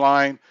entry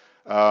line,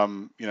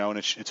 and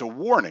it's a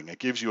warning. It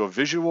gives you a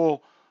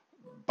visual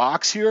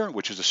box here,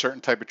 which is a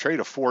certain type of trade,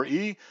 a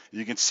 4E.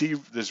 You can see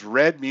this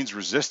red means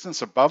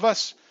resistance above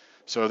us.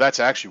 So that's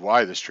actually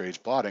why this trade's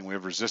plotting. We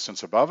have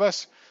resistance above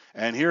us.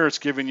 And here it's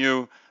giving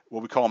you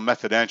what we call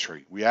method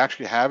entry. We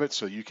actually have it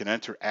so you can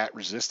enter at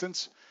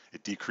resistance.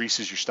 It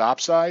decreases your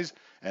stop size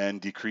and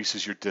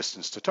decreases your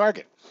distance to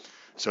target.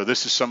 So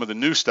this is some of the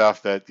new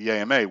stuff that the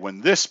AMA,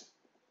 when this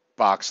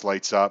box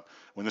lights up,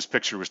 when this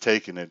picture was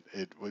taken,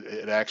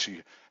 it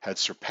actually had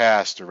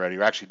surpassed already,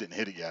 or actually didn't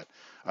hit it yet.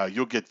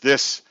 You'll get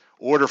this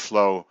order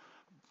flow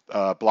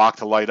block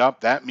to light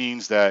up. That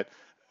means that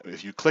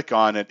if you click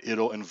on it,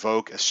 it'll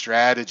invoke a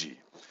strategy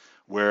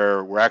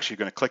where we're actually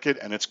going to click it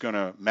and it's going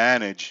to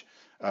manage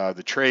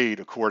the trade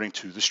according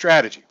to the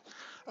strategy,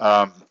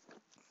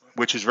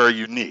 which is very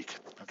unique.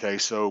 Okay,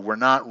 so we're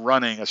not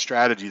running a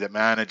strategy that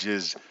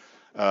manages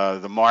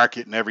the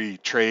market and every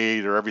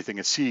trade or everything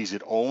it sees.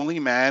 It only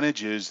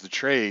manages the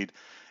trade.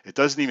 It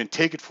doesn't even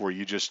take it for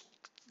you.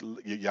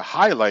 You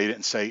highlight it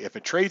and say, if a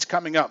trade's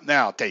coming up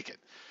now, take it.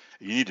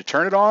 You need to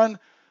turn it on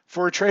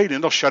for a trade and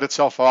it'll shut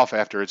itself off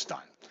after it's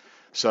done.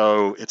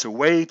 So it's a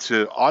way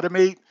to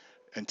automate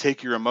and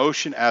take your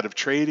emotion out of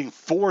trading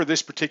for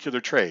this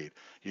particular trade.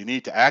 You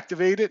need to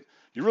activate it.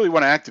 You really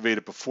want to activate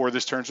it before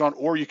this turns on,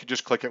 or you could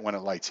just click it when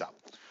it lights up.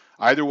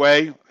 Either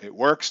way, it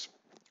works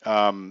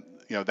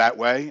that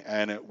way,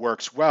 and it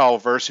works well,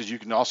 versus you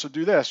can also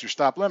do this, your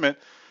stop limit,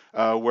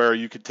 where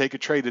you could take a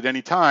trade at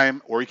any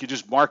time, or you could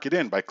just mark it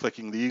in by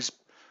clicking these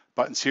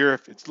buttons here.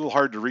 If it's a little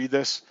hard to read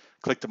this,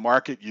 click the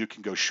market. You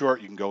can go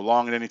short, you can go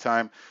long at any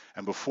time.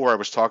 And before I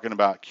was talking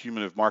about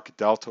cumulative market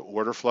delta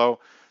order flow,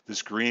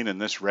 this green and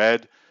this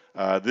red,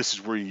 this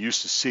is where you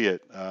used to see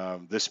it.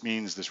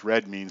 This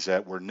red means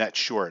that we're net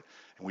short,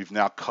 and we've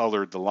now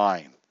colored the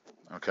line,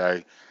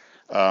 okay?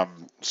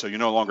 So you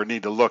no longer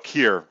need to look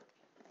here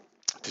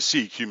to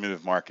see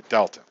cumulative market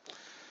delta.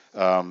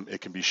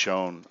 It can be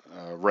shown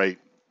right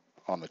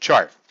on the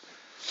chart.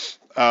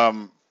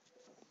 The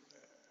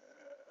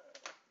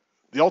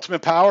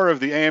ultimate power of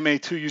the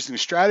AMAII using the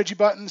strategy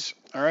buttons,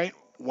 all right,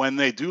 when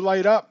they do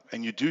light up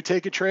and you do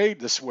take a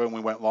trade, this is when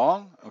we went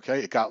long,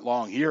 okay, it got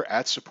long here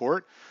at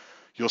support.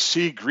 You'll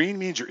see green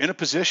means you're in a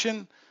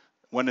position.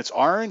 When it's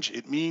orange,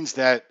 it means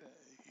that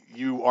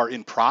you are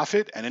in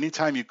profit, and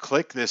anytime you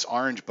click this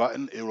orange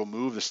button, it will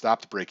move the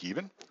stop to break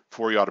even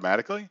for you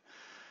automatically.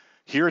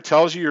 Here it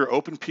tells you your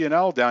open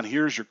P&L, down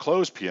here is your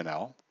closed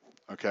P&L,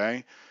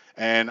 okay?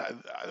 And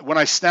when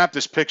I snapped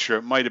this picture,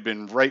 it might have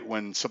been right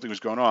when something was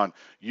going on.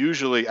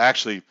 Usually,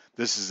 actually,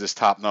 this is this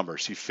top number.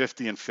 See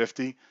 50 and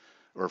 50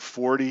 or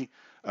 40?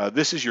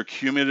 This is your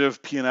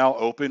cumulative P&L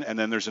open, and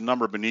then there's a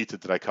number beneath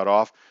it that I cut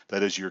off.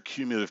 That is your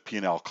cumulative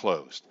P&L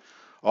closed.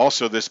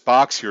 Also, this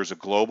box here is a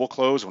global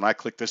close. When I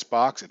click this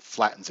box, it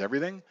flattens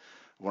everything.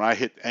 When I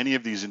hit any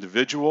of these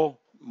individual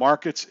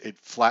markets, it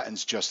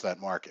flattens just that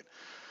market.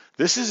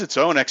 This is its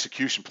own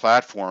execution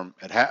platform.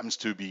 It happens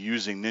to be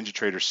using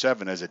NinjaTrader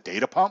 7 as a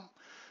data pump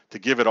to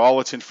give it all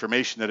its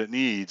information that it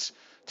needs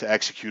to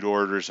execute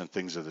orders and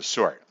things of the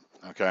sort,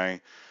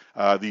 okay?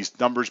 These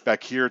numbers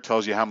back here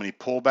tells you how many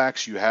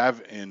pullbacks you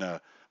have in a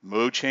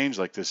mode change,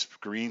 like this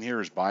green here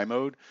is buy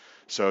mode.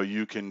 So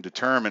you can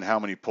determine how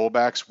many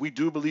pullbacks. We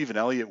do believe in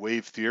Elliott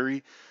wave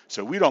theory,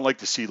 so we don't like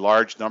to see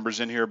large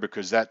numbers in here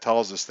because that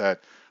tells us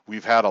that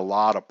we've had a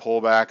lot of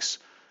pullbacks.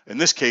 In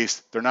this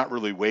case, they're not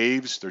really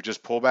waves, they're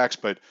just pullbacks,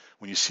 but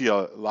when you see a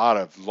lot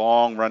of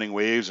long running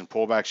waves and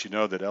pullbacks, you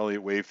know that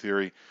Elliott wave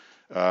theory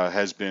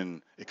has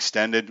been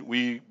extended.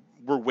 We're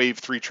wave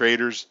 3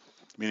 traders,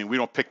 meaning we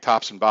don't pick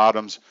tops and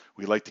bottoms.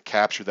 We like to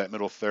capture that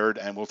middle third,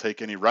 and we'll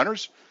take any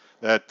runners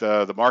that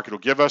the market will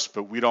give us,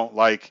 but we don't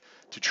like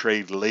to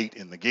trade late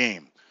in the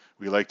game.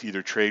 We like to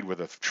either trade with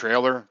a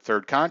trailer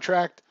third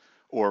contract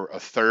or a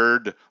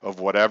third of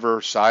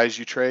whatever size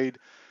you trade,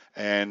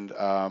 and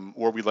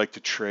or we like to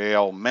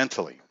trail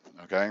mentally,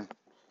 okay?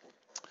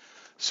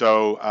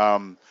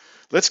 So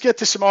let's get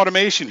to some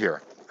automation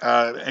here.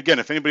 Again,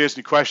 if anybody has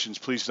any questions,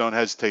 please don't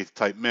hesitate to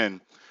type them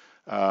in.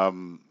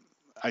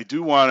 I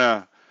do want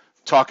to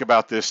talk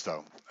about this,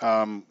 though.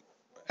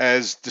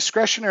 As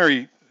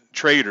discretionary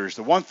traders,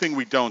 the one thing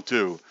we don't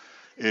do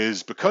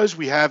is, because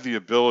we have the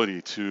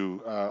ability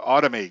to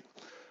automate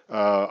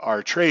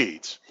our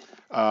trades,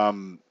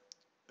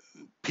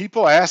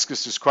 people ask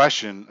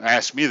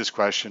me this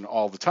question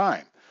all the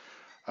time.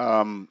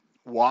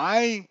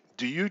 Why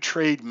do you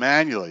trade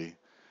manually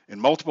in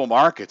multiple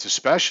markets,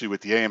 especially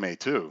with the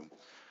AMAII?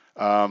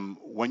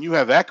 When you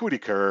have equity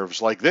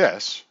curves like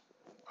this,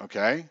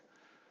 okay,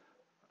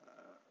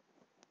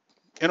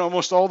 in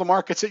almost all the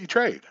markets that you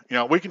trade.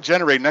 We can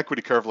generate an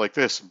equity curve like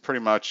this in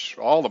pretty much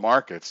all the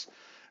markets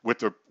with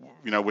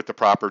the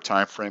proper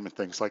time frame and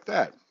things like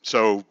that.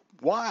 So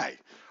why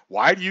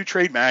do you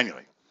trade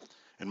manually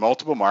in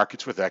multiple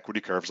markets with equity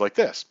curves like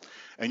this?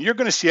 And you're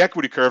going to see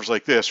equity curves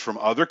like this from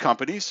other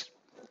companies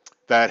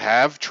that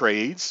have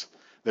trades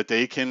that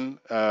they can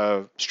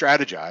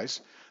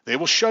strategize. They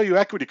will show you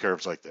equity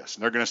curves like this,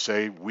 and they're going to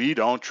say, we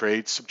don't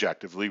trade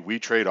subjectively. We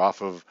trade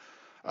off of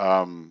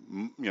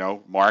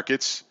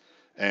markets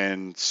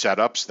and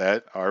setups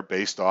that are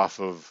based off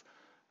of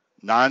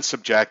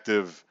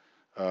non-subjective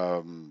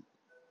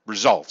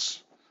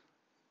results.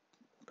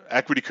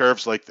 Equity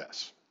curves like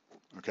this,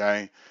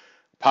 okay?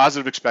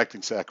 Positive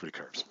expectancy equity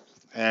curves.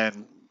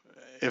 And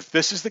if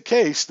this is the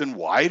case, then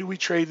why do we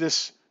trade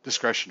this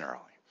discretionarily?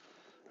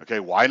 Okay,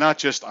 why not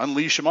just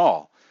unleash them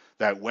all?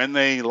 That when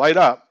they light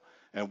up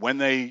and when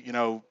they,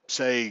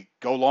 say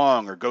go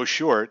long or go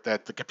short,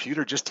 that the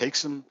computer just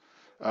takes them,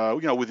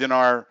 within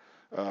our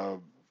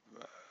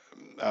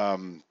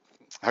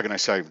how can I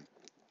say,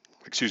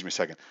 excuse me a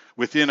second,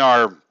 within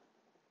our,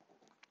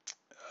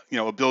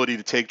 ability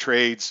to take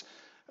trades.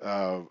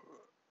 We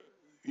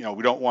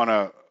don't want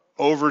to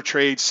over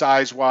trade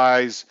size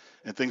wise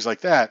and things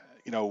like that.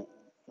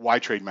 Why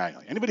trade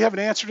manually? Anybody have an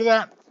answer to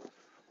that?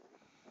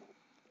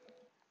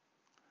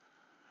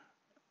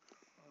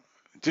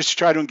 Just to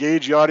try to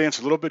engage the audience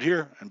a little bit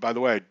here. And by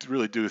the way, I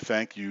really do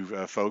thank you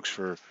folks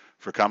for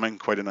coming.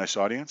 Quite a nice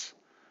audience.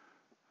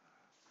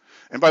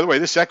 And by the way,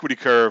 this equity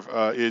curve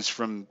is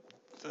from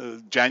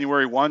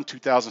January 1,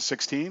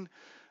 2016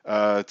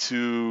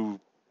 to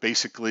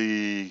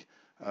basically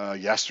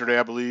yesterday,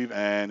 I believe,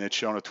 and it's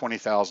shown a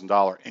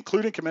 $20,000,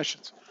 including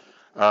commissions,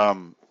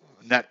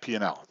 net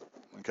P&L.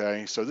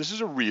 Okay, so this is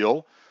a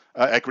real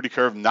equity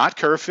curve, not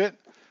curve fit,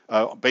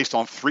 based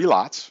on 3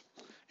 lots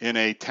in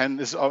a 10.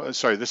 This is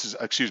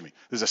a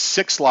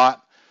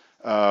 6-lot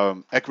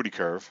equity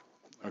curve.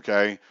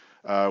 Okay.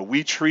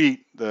 We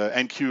treat the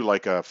NQ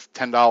like a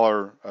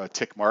 $10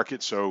 tick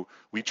market, so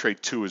we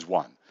trade 2 as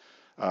 1.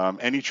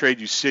 Any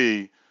trade you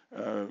see,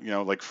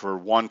 like for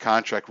 1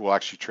 contract, we'll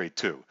actually trade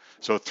 2.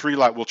 So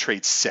 3-lot, we'll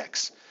trade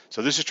 6.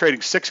 So this is trading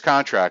 6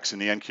 contracts in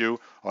the NQ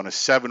on a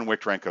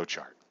 7-wick Renko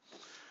chart.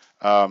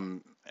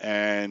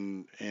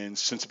 And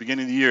since the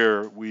beginning of the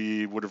year,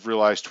 we would have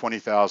realized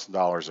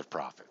 $20,000 of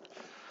profit.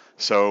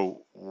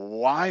 So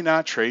why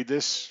not trade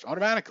this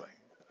automatically?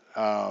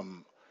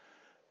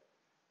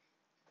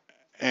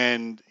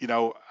 And,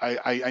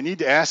 I need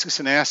to ask this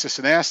and ask this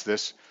and ask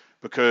this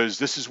because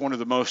this is one of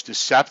the most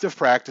deceptive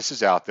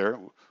practices out there.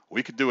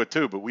 We could do it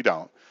too, but we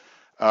don't.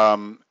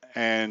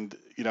 And,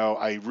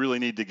 I really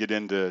need to get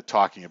into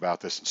talking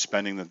about this and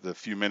spending the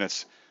few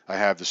minutes I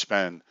have to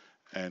spend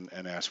and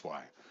ask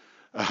why.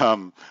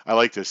 I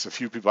like this. A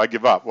few people, I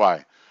give up.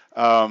 Why?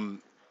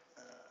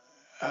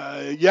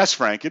 Yes,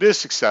 Frank, it is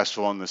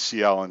successful in the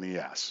CL and the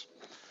ES.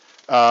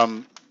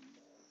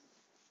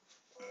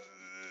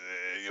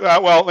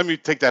 Well, let me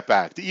take that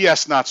back. The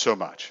ES, not so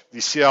much.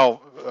 The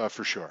CL,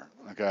 for sure.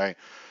 Okay.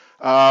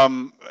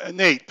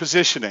 Nate,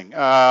 positioning.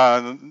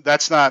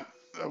 That's not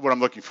what I'm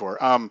looking for.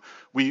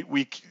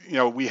 We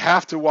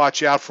have to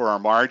watch out for our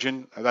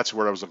margin. That's the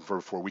word I was looking for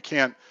before. We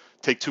can't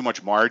take too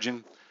much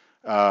margin.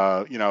 We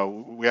have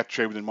to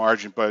trade within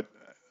margin, but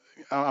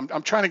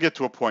I'm trying to get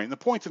to a point. And the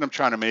point that I'm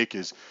trying to make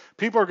is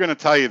people are going to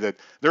tell you that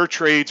their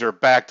trades are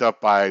backed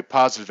up by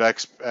positive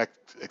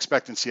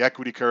expectancy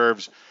equity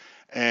curves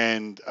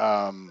and,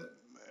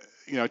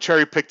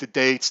 cherry pick the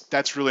dates.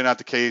 That's really not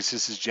the case.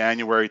 This is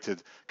January to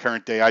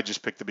current day. I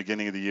just picked the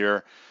beginning of the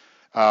year.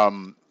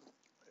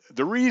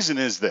 The reason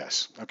is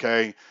this,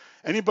 okay?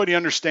 Anybody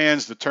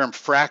understands the term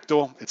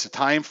fractal? It's a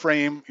time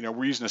frame.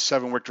 We're using a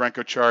 7-wick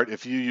Renko chart.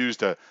 If you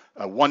used a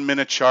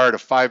 1-minute chart, a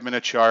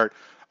 5-minute chart,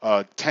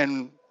 a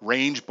 10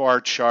 range bar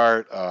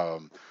chart, a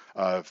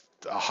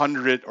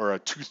 100 or a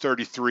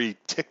 233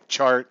 tick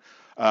chart,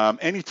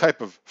 any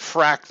type of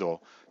fractal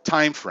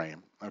time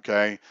frame,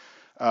 okay?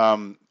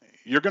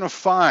 You're going to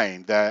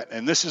find that,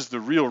 and this is the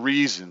real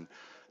reason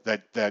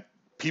that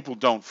people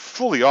don't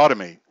fully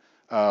automate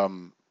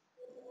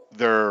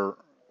their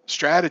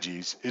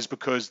strategies, is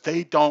because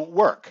they don't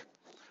work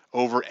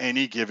over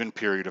any given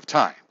period of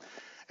time.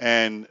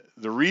 And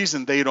the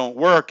reason they don't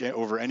work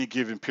over any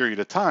given period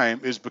of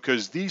time is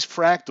because these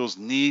fractals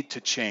need to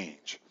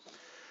change.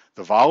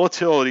 The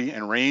volatility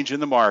and range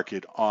in the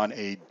market on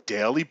a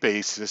daily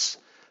basis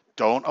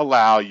don't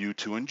allow you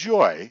to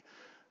enjoy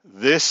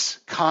this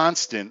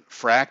constant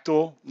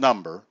fractal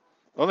number.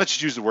 Well, let's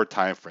just use the word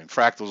time frame.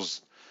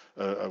 Fractal's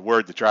a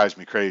word that drives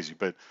me crazy,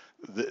 but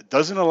it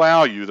doesn't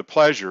allow you the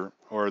pleasure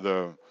or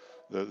the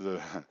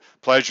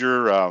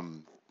pleasure,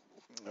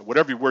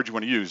 whatever word you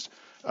want to use,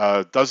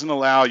 doesn't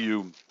allow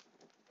you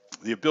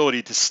the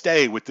ability to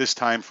stay with this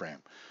time frame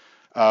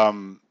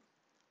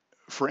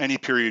for any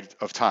period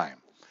of time.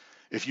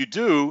 If you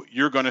do,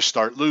 you're going to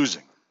start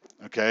losing.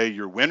 Okay,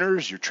 your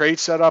winners, your trade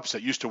setups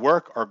that used to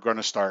work are going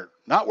to start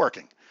not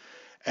working.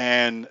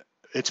 And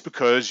it's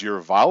because your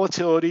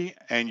volatility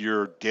and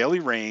your daily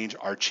range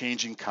are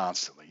changing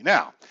constantly.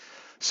 Now,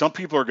 some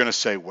people are going to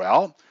say,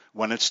 well,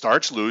 when it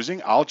starts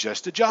losing, I'll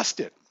just adjust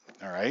it.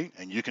 All right,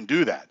 and you can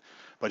do that.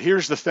 But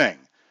here's the thing,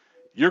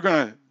 you're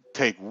going to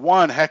take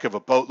one heck of a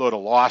boatload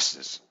of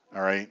losses,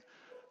 all right,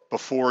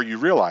 before you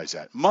realize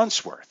that,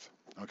 months worth,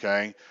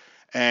 okay?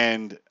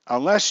 And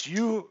unless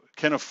you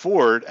can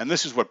afford, and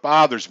this is what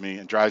bothers me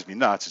and drives me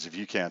nuts, is if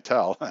you can't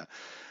tell,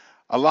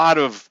 a lot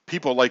of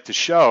people like to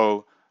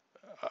show,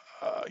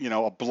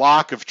 a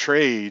block of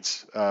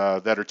trades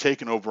that are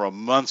taken over a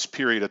month's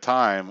period of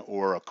time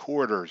or a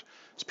quarter's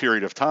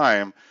period of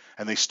time,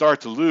 and they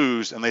start to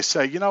lose, and they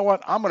say, you know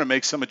what, I'm going to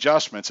make some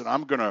adjustments, and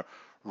I'm going to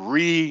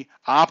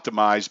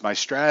re-optimize my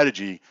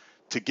strategy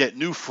to get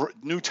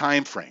new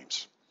time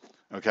frames.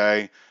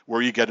 Okay,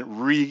 where you get it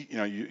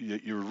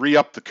you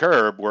re-up the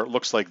curve where it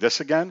looks like this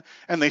again,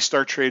 and they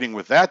start trading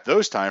with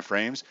those time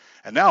frames,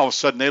 and now all of a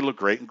sudden they look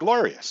great and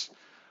glorious.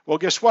 Well,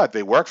 guess what?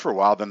 They work for a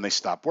while, then they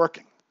stop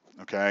working.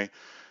 Okay,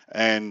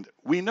 and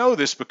we know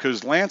this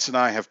because Lance and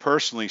I have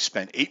personally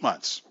spent 8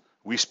 months.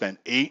 We spent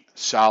 8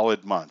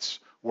 solid months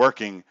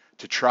working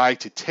to try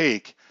to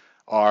take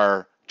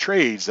our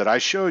trades that I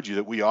showed you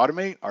that we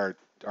automate,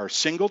 our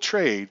single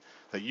trade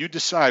that you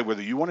decide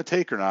whether you want to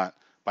take or not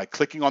by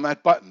clicking on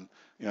that button,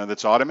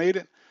 that's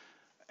automated.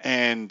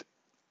 And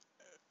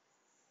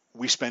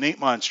we spent 8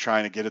 months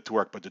trying to get it to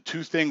work. But the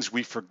two things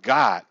we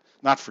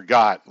not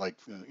forgot, like,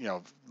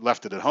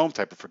 left it at home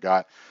type of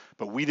forgot,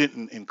 but we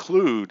didn't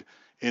include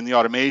in the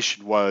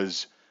automation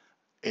was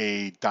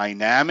a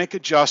dynamic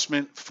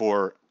adjustment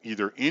for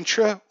either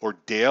intra or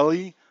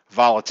daily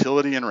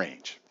volatility and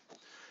range.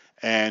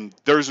 And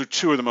those are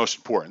two of the most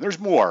important. There's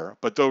more,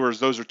 but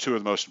those are two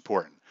of the most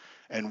important.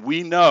 And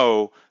we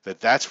know that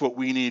that's what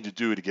we need to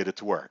do to get it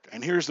to work.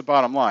 And here's the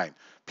bottom line.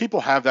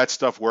 People have that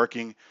stuff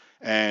working,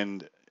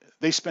 and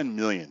they spend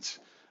millions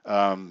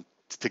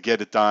to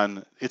get it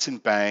done. It's in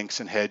banks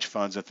and hedge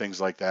funds and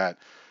things like that.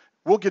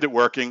 We'll get it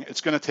working.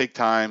 It's going to take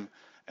time.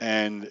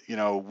 And,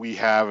 we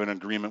have an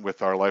agreement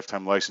with our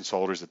lifetime license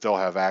holders that they'll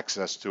have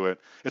access to it.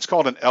 It's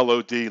called an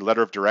LOD,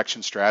 letter of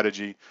direction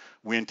strategy.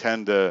 We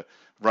intend to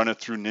run it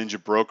through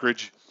Ninja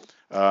Brokerage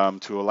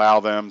to allow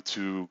them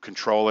to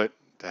control it,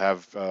 to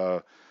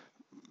have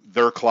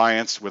their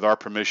clients, with our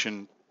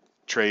permission,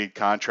 trade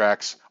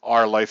contracts,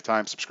 our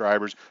lifetime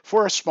subscribers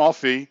for a small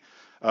fee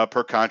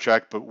per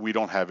contract, but we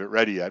don't have it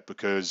ready yet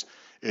because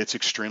it's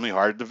extremely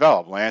hard to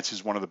develop. Lance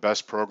is one of the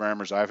best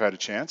programmers I've had a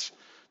chance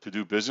to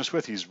do business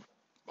with. He's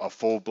a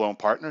full-blown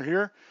partner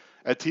here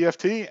at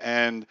TFT,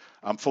 and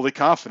I'm fully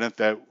confident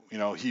that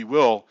he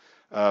will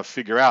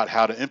figure out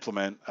how to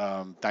implement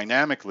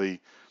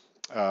dynamically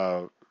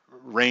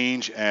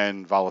range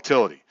and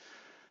volatility.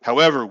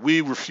 However,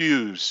 we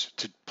refuse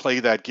to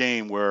play that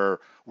game where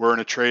we're in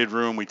a trade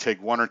room, we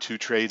take 1 or 2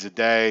 trades a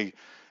day,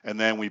 and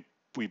then we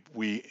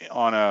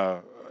on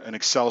an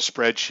Excel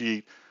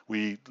spreadsheet,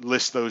 we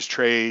list those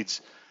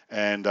trades,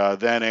 and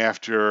then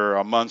after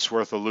a month's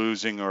worth of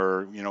losing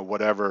or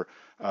whatever,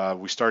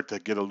 we start to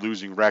get a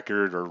losing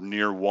record or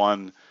near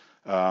one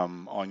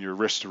on your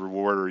risk to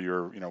reward or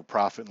your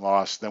profit and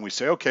loss. Then we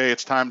say, okay,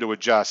 it's time to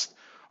adjust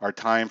our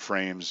time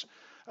frames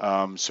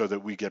so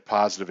that we get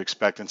positive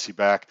expectancy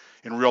back.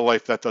 In real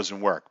life, that doesn't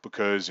work,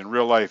 because in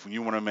real life, when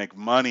you want to make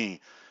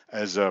money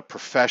as a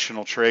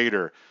professional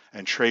trader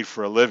and trade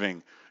for a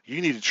living,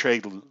 you need to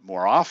trade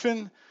more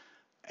often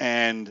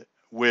and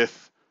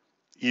with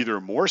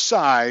either more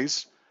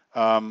size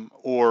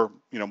or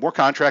more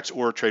contracts,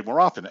 or trade more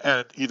often.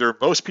 And either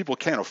most people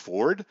can't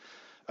afford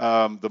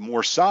the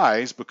more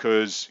size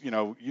because you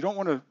don't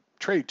want to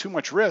trade too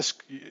much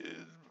risk.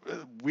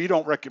 We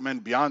don't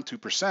recommend beyond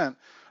 2%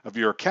 of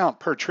your account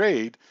per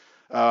trade.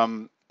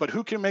 But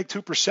who can make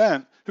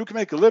 2%? Who can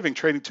make a living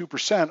trading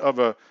 2% of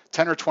a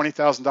 $10,000 or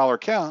 $20,000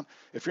 account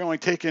if you're only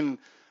taking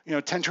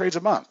 10 trades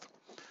a month?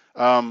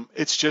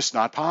 It's just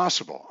not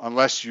possible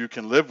unless you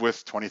can live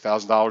with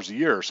 $20,000 a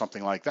year or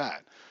something like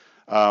that.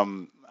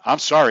 I'm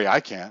sorry, I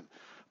can't.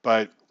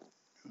 But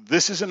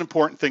this is an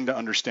important thing to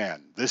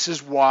understand. This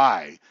is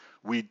why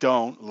we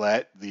don't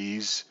let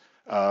these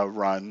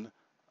run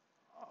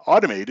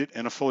automated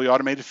in a fully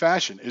automated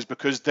fashion, is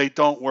because they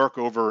don't work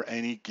over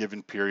any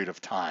given period of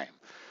time.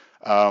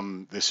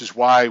 This is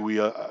why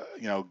we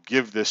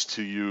give this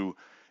to you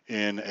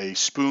in a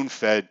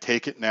spoon-fed,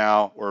 take it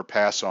now or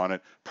pass on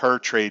it per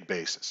trade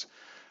basis.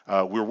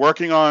 We're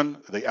working on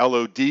the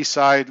LOD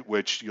side,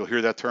 which you'll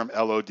hear that term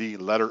LOD,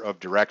 letter of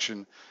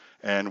direction.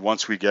 And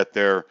once we get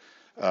there,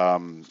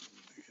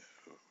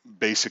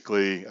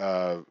 basically,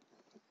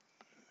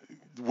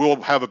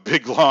 we'll have a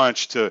big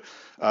launch to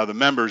the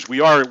members.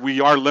 We are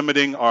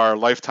limiting our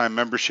lifetime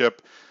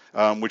membership,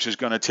 which is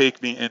going to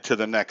take me into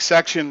the next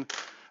section.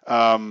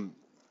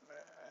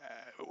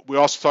 We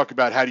also talk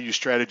about how to use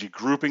strategy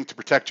grouping to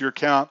protect your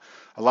account.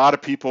 A lot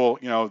of people,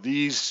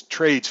 these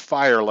trades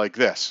fire like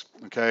this,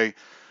 okay?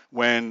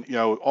 When,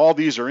 all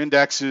these are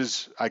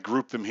indexes, I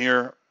group them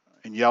here,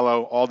 in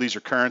yellow, all these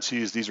are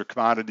currencies, these are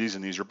commodities,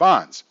 and these are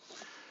bonds.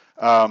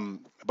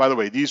 By the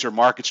way, these are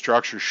market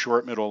structures: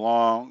 short, middle,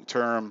 long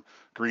term.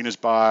 Green is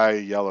buy,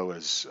 yellow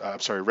is,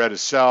 red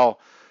is sell.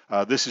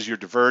 This is your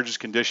divergence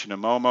condition in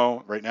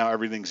Momo. Right now,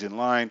 everything's in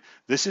line.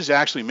 This is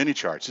actually mini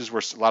charts. This is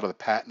where a lot of the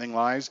patenting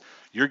lies.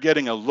 You're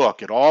getting a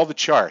look at all the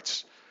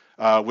charts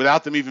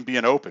without them even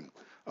being open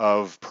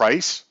of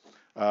price,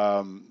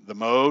 the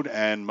mode,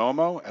 and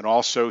Momo, and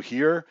also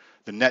here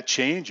the net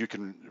change. You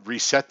can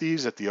reset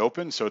these at the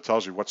open, so it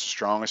tells you what's the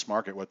strongest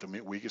market, what the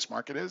weakest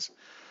market is.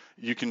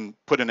 You can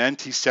put an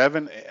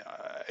NT7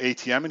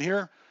 ATM in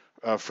here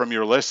from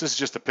your list. This is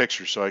just a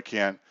picture, so I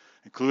can't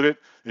include it.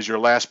 Is your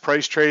last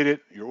price traded,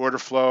 your order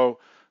flow,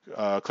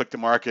 click the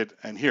market,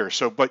 and here.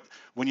 So, but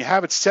when you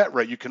have it set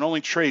right, you can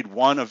only trade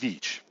one of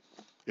each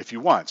if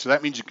you want. So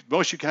that means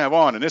most you can have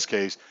on in this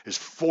case is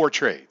 4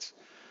 trades.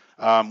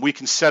 We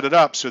can set it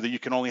up so that you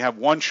can only have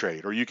 1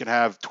 trade, or you can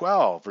have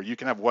 12, or you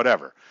can have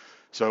whatever.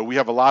 So we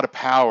have a lot of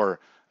power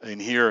in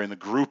here in the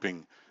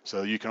grouping.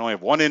 So you can only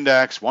have 1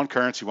 index, 1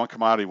 currency, 1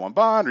 commodity, 1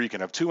 bond, or you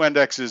can have 2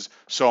 indexes,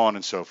 so on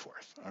and so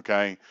forth.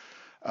 Okay.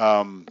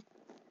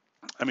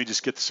 Let me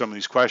just get to some of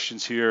these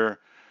questions here.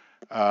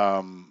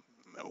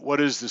 What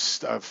is this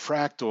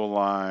fractal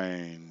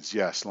lines?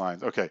 Yes,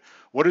 lines. Okay.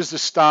 What is the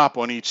stop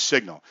on each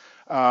signal?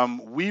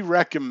 We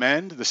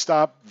recommend the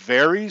stop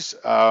varies.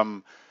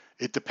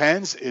 It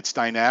depends. It's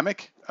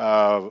dynamic.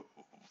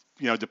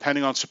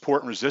 Depending on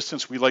support and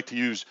resistance, we like to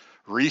use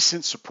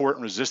recent support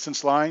and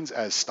resistance lines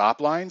as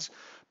stop lines.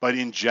 But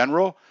in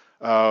general,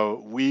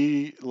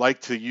 we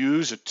like to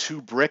use a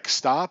 2-brick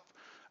stop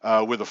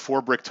with a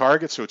 4-brick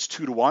target, so it's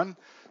 2 to 1.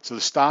 So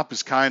the stop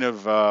is kind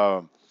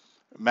of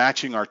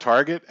matching our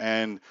target,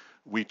 and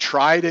we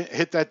try to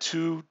hit that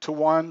 2 to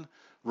 1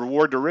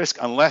 reward to risk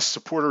unless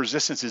support or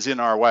resistance is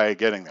in our way of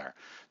getting there.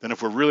 Then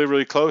if we're really,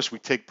 really close, we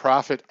take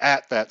profit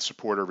at that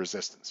support or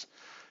resistance.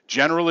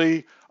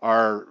 Generally,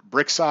 our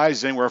brick size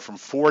is anywhere from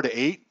 4 to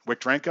 8,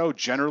 Wick-Drenko,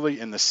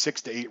 generally in the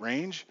 6 to 8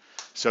 range.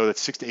 So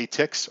that's 6 to 8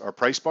 ticks, our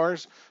price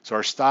bars. So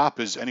our stop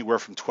is anywhere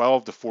from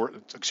 12 to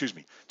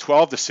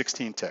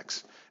 16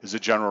 ticks is the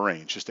general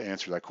range, just to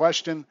answer that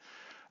question.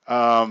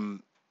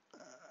 It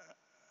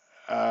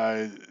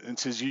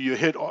says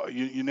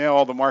you nail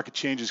all the market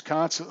changes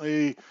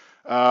constantly.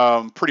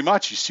 Pretty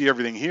much, you see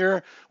everything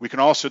here. We can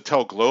also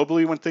tell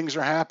globally when things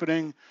are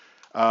happening.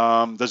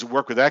 Does it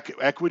work with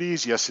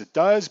equities? Yes, it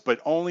does,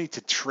 but only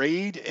to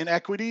trade in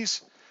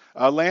equities.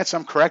 Lance,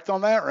 I'm correct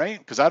on that, right?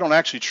 Because I don't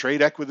actually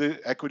trade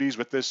equities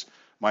with this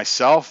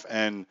myself,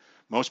 and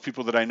most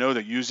people that I know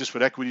that use this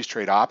with equities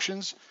trade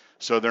options,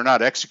 so they're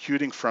not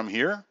executing from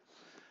here.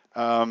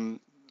 I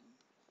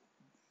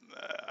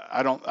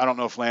don't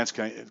know if Lance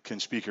can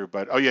speak here,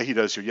 but oh yeah, he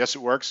does here. Yes,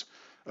 it works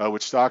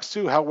with stocks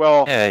too. How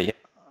well? Yeah.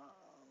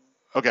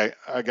 Okay,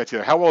 I got you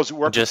there. How well does it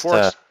work Just, with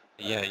Forex?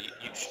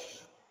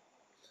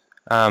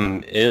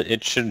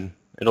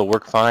 it'll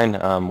work fine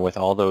with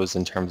all those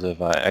in terms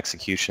of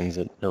executions.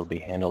 It'll be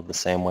handled the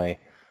same way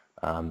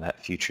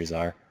that futures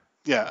are.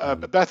 Yeah,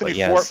 Bethany,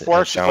 yes,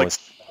 Forex is like.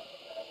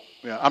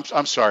 Yeah,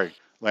 I'm sorry,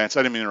 Lance.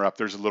 I didn't mean to interrupt.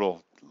 There's a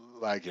little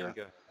lag here.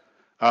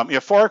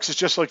 Forex is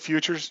just like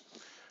futures.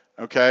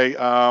 Okay,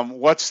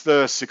 what's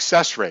the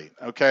success rate?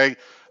 Okay,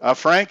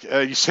 Frank,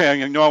 you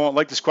say, I won't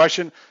like this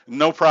question.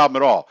 No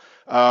problem at all.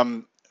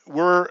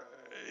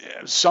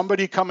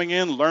 Somebody coming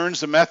in learns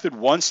the method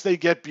once they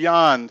get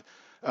beyond.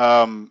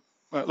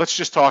 Let's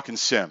just talk in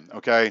sim.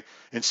 Okay,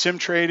 in sim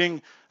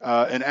trading,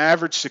 an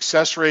average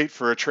success rate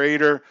for a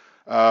trader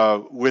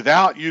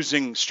without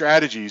using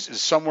strategies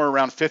is somewhere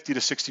around 50 to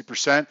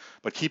 60%.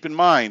 But keep in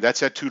mind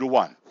that's at 2 to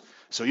 1.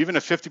 So even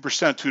at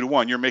 50%, 2 to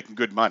 1, you're making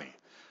good money.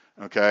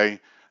 Okay.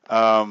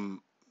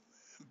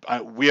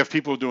 We have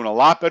people doing a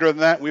lot better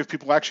than that. We have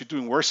people actually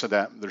doing worse than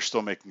that. They're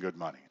still making good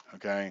money.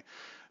 Okay.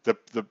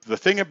 The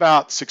thing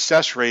about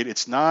success rate,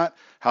 it's not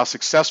how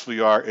successful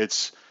you are.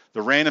 It's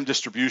the random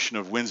distribution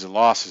of wins and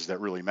losses that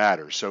really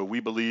matters. So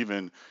we believe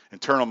in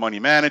internal money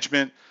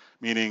management,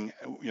 meaning,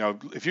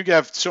 if you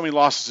have so many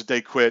losses a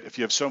day, quit. If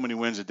you have so many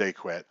wins a day,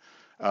 quit.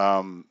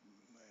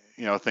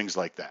 Things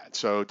like that.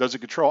 So does it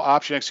control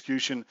option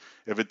execution?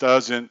 If it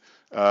doesn't,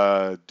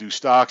 do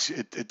stocks.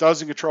 It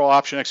doesn't control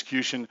option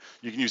execution.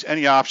 You can use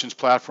any options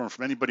platform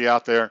from anybody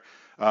out there.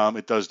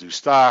 It does do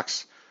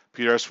stocks.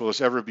 PRS, will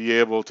this ever be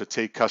able to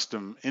take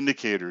custom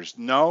indicators?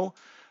 No.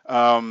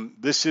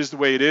 This is the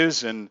way it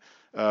is, and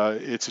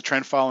it's a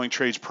trend following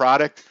trades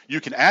product.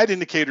 You can add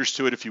indicators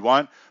to it if you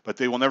want, but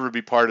they will never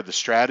be part of the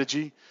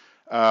strategy.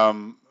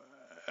 And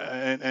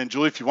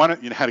Julie, if you want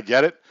it, you know how to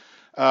get it.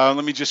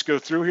 Let me just go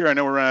through here. I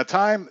know we're running out of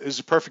time. This is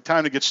the perfect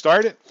time to get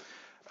started.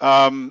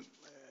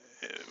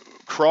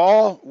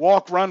 Crawl,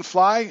 walk, run,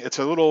 fly. It's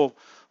a little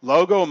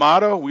logo,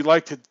 motto we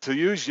like to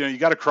use. You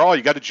got to crawl,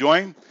 you got to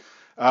join.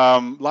 A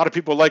lot of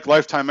people like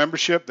lifetime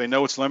membership. They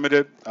know it's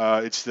limited.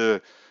 It's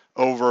the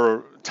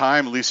over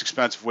time least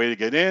expensive way to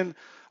get in.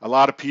 A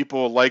lot of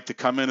people like to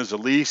come in as a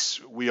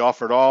lease. We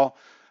offer it all.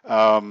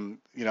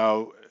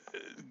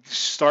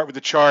 start with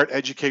the chart,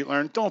 educate,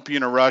 learn. Don't be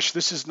in a rush.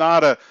 This is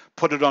not a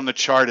put it on the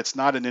chart. It's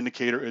not an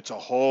indicator. It's a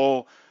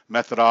whole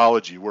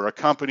methodology. We're a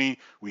company.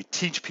 We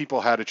teach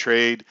people how to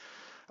trade.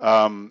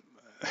 Um,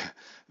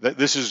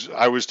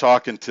 I was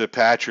talking to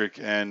Patrick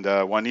and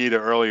Juanita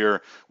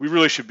earlier. We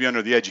really should be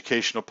under the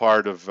educational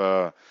part of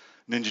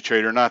Ninja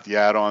Trader, not the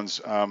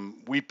add-ons.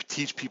 We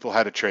teach people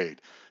how to trade.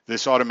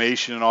 This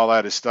automation and all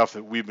that is stuff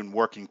that we've been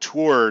working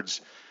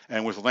towards,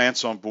 and with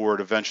Lance on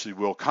board, eventually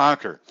we'll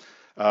conquer.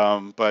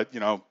 But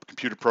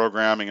computer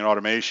programming and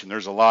automation,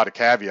 there's a lot of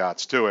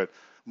caveats to it,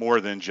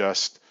 more than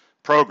just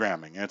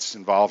programming. It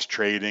involves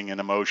trading and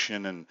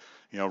emotion and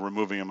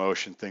removing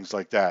emotion, things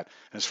like that.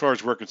 And as far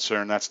as we're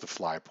concerned, that's the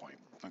fly point.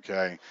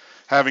 Okay.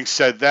 Having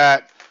said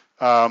that,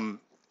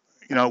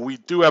 we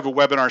do have a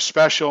webinar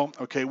special.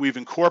 Okay, we've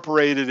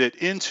incorporated it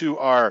into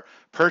our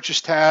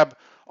purchase tab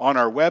on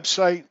our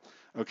website.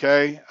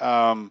 Okay,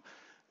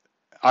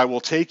 I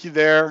will take you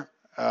there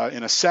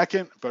in a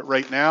second, but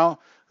right now,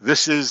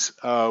 this is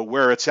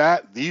where it's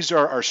at. These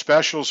are our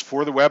specials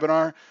for the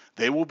webinar.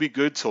 They will be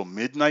good till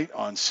midnight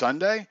on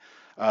Sunday.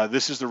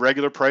 This is the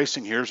regular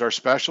pricing. Here's our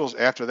specials.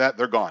 After that,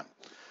 they're gone.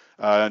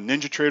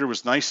 Ninja Trader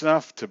was nice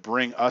enough to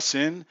bring us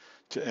in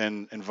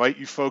and invite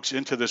you folks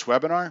into this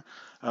webinar.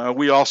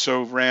 We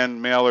also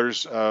ran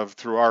mailers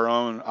through our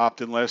own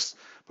opt-in list,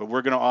 but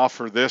we're going to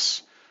offer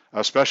this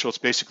special. It's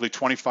basically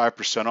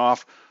 25%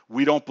 off.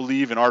 We don't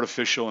believe in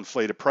artificial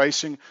inflated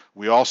pricing.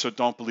 We also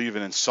don't believe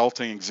in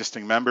insulting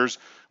existing members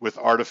with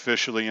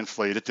artificially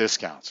inflated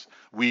discounts.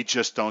 We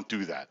just don't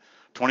do that.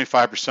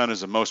 25% is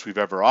the most we've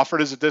ever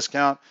offered as a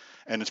discount,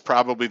 and it's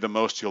probably the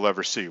most you'll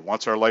ever see.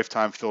 Once our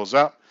lifetime fills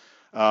up,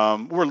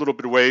 we're a little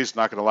bit of ways,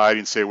 not going to lie to you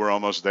and say we're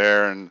almost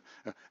there and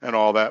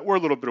all that. We're a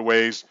little bit of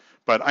ways,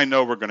 but I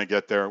know we're going to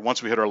get there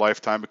once we hit our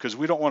lifetime, because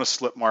we don't want to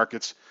slip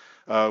markets.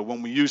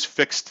 When we use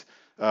fixed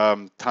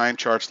time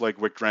charts like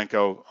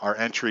Wickrenko, our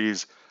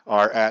entries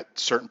are at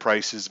certain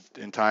prices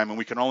in time, and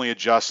we can only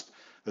adjust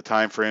the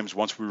time frames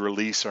once we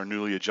release our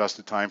newly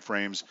adjusted time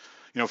frames,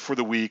 for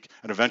the week,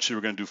 and eventually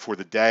we're going to do for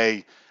the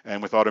day.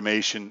 And with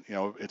automation,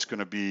 it's going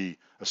to be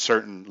a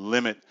certain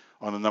limit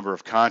on the number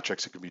of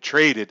contracts that can be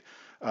traded.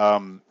 We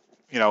don't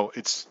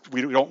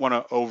want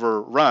to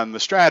overrun the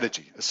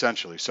strategy,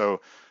 essentially.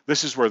 So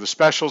this is where the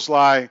specials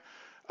lie.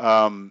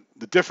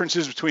 The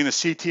differences between the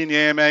CT and the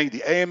AMA.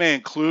 The AMA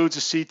includes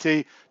a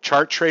CT,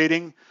 chart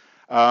trading.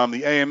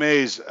 The AMA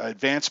is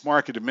Advanced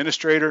Market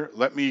Administrator.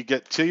 Let me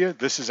get to you.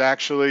 This is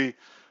actually,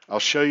 I'll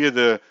show you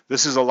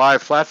this is a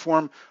live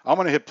platform. I'm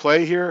going to hit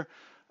play here,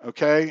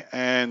 okay?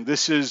 And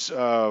this is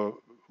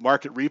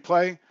market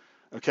replay,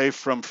 okay,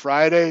 from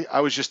Friday.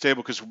 I was just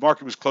able, because the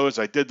market was closed,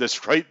 I did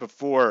this right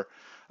before.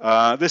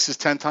 This is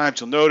 10 times.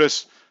 You'll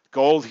notice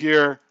gold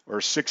here, or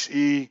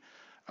 6E.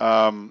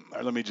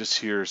 Let me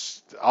just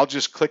I'll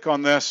just click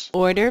on this.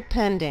 Order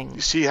pending.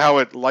 You see how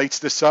it lights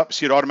this up?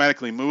 See, it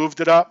automatically moved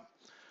it up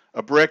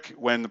a brick.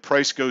 When the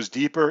price goes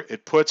deeper,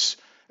 it puts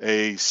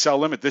a sell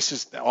limit. This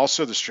is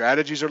also, the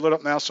strategies are lit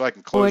up now, so I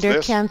can close Order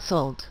this.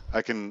 Canceled.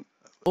 I can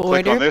Order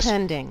click on this.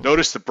 Pending.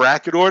 Notice the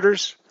bracket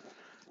orders.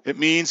 It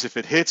means if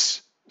it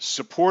hits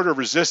support or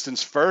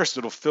resistance first,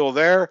 it'll fill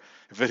there.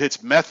 If it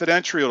hits method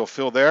entry, it'll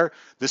fill there.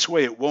 This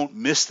way it won't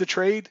miss the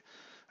trade.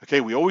 Okay,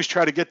 we always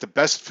try to get the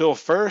best fill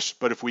first,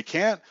 but if we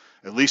can't,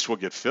 at least we'll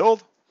get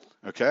filled.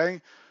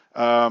 Okay.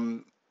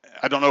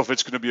 I don't know if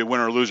it's going to be a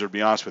winner or loser, to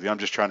be honest with you. I'm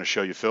just trying to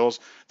show you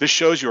fills. This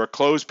shows you our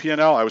closed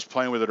P&L. I was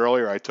playing with it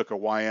earlier. I took a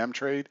YM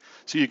trade.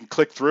 So you can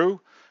click through,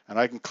 and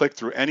I can click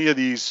through any of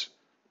these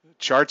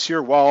charts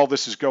here while all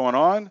this is going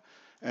on,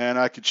 and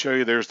I can show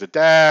you there's the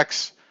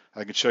DAX.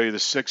 I can show you the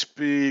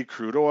 6B,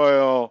 crude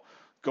oil,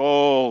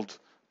 gold,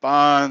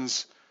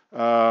 bonds,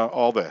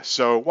 all this.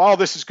 So while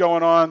this is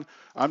going on,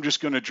 I'm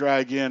just going to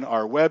drag in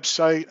our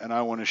website, and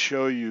I want to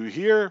show you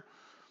here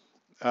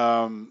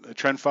the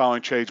Trend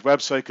Following Trades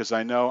website, because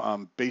I know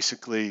I'm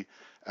basically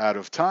out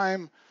of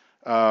time.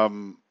 Let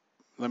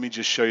me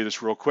just show you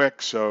this real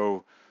quick.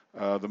 So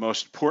the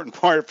most important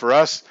part for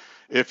us,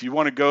 if you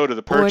want to go to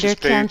the purchase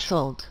page. Order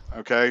canceled.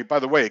 Okay. By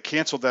the way, it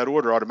canceled that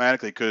order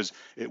automatically because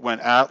it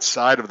went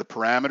outside of the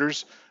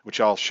parameters, which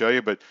I'll show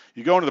you. But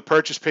you go into the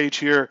purchase page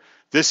here.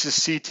 This is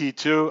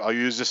CT2. I'll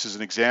use this as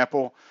an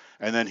example.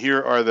 And then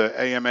here are the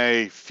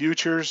AMA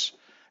futures,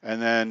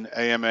 and then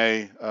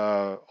AMA,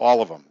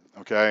 all of them.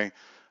 Okay.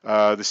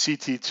 The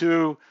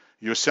CT2,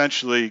 you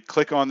essentially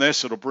click on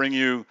this. It'll bring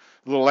you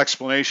a little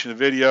explanation of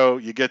video.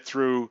 You get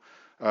through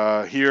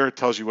here. It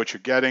tells you what you're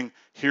getting.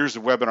 Here's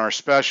the webinar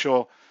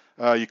special.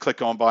 You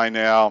click on buy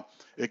now.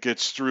 It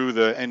gets through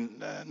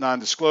the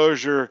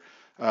non-disclosure,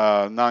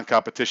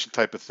 non-competition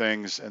type of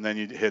things, and then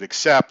you hit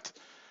accept,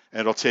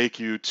 and it'll take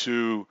you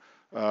to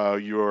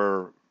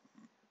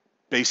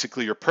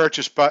basically your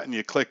purchase button.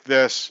 You click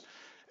this,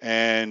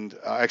 and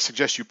I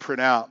suggest you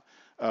print out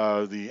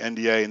the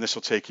NDA, and this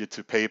will take you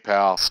to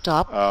PayPal.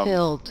 Stop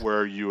filled.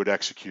 Where you would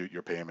execute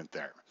your payment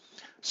there.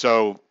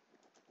 So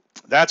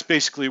that's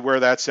basically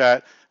where that's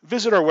at.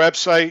 Visit our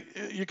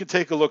website. You can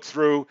take a look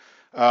through.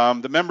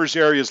 The members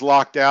area is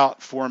locked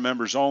out for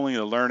members only,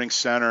 the Learning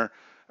Center.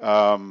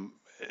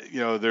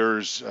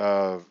 there's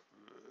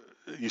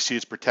you see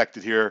it's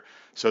protected here.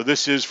 So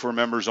this is for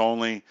members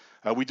only.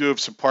 We do have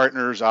some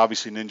partners,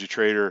 obviously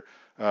NinjaTrader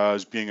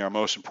as being our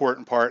most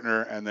important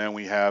partner, and then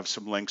we have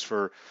some links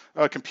for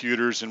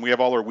computers, and we have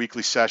all our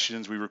weekly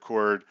sessions we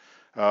record.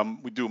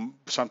 We do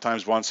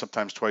sometimes once,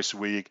 sometimes twice a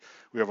week.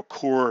 We have a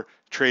core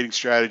trading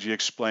strategy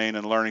explained,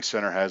 and Learning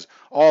Center has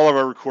all of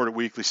our recorded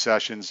weekly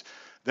sessions.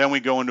 Then we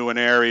go into an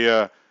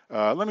area.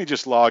 Let me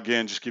just log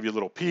in, just give you a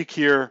little peek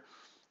here.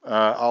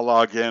 I'll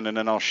log in, and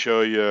then I'll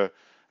show you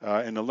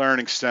in the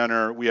Learning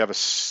Center. We have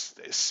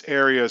six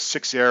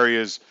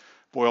areas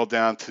boiled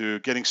down to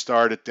getting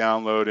started,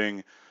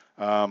 downloading,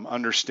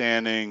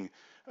 understanding,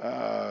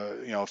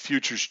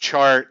 futures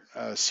chart,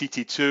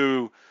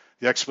 CT2,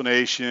 the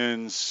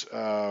explanations,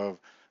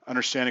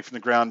 understanding from the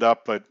ground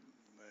up, but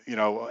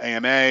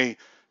AMAII.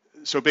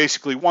 So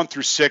basically 1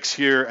 through 6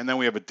 here, and then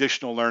we have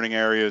additional learning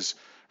areas,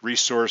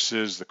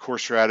 resources, the core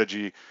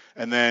strategy,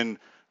 and then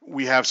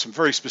we have some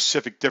very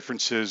specific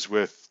differences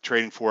with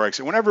trading Forex.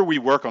 And whenever we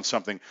work on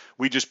something,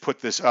 we just put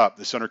this up,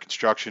 this under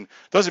construction.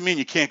 Doesn't mean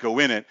you can't go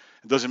in it.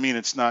 It doesn't mean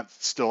it's not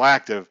still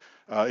active.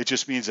 It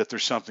just means that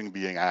there's something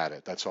being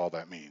added. That's all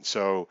that means.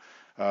 So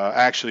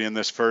actually in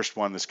this first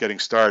one that's getting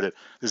started,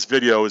 this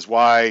video is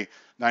why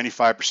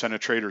 95%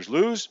 of traders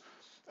lose.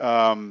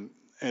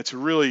 It's a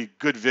really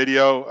good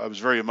video. I was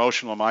very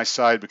emotional on my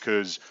side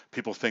because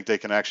people think they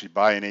can actually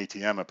buy an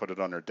ATM and put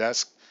it on their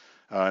desk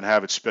and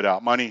have it spit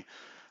out money.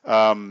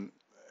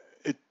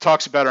 It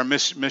talks about our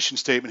mission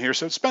statement here.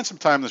 So spend some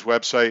time on this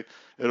website.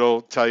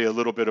 It'll tell you a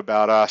little bit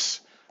about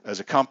us as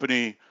a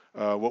company,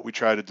 what we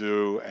try to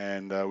do,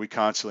 and we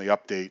constantly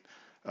update,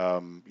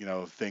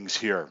 things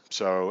here.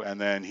 So, and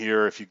then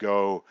here, if you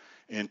go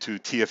into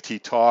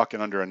TFT Talk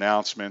and under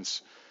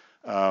announcements,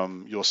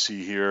 you'll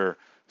see here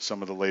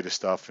some of the latest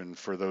stuff. And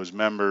for those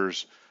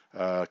members,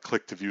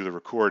 click to view the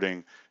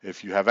recording.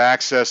 If you have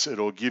access,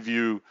 it'll give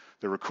you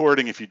the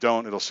recording. If you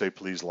don't, it'll say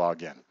please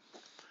log in.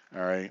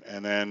 All right,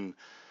 and then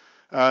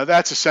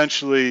that's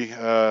essentially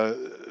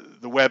the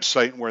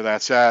website and where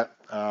that's at.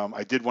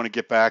 I did want to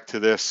get back to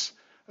this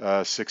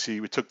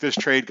 6E. We took this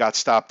trade, got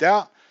stopped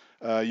out.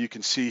 You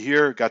can see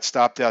here, got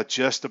stopped out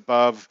just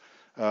above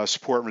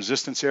support and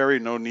resistance area.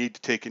 No need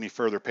to take any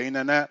further pain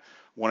than that.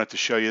 Wanted to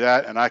show you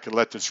that, and I could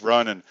let this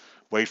run and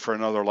wait for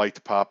another light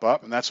to pop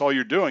up, and that's all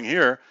you're doing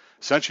here.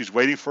 Essentially, is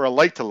waiting for a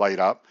light to light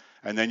up,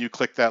 and then you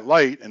click that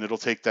light, and it'll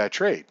take that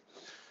trade.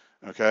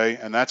 Okay,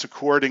 and that's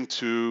according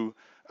to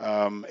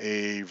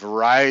a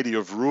variety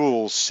of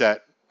rules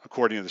set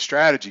according to the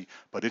strategy,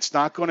 but it's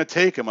not going to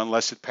take them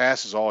unless it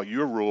passes all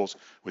your rules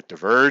with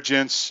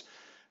divergence,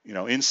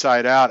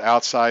 inside out,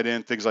 outside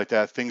in, things like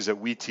that, things that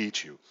we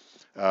teach you.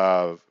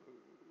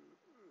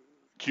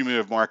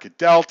 Cumulative market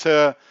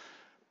delta,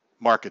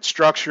 market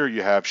structure,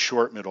 you have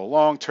short, middle,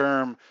 long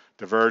term,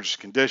 divergence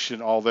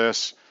condition, all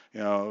this,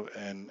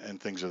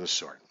 and things of the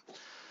sort.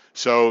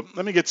 So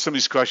let me get some of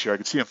these questions here. I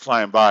can see them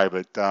flying by,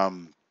 but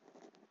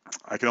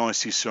I can only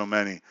see so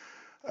many.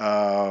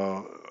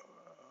 Do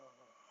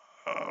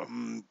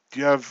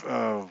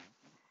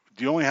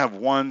you only have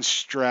one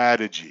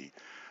strategy?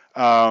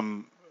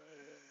 The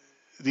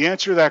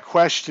answer to that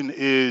question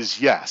is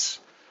yes.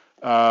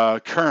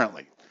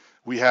 Currently,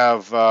 we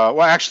have.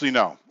 Well, actually,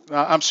 no.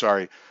 I'm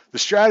sorry. The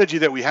strategy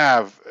that we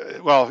have.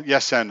 Well,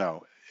 yes and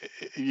no.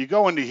 You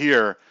go into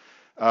here.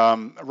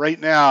 Right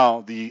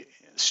now, the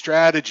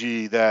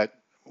strategy that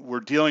we're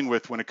dealing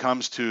with when it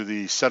comes to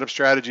the setup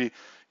strategy,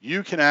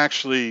 you can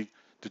actually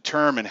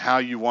determine how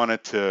you want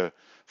it to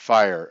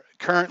fire.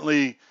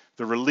 Currently,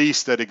 the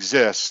release that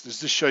exists, this is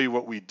to show you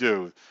what we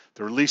do,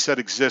 the release that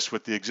exists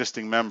with the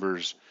existing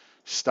members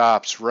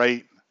stops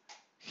right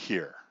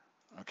here,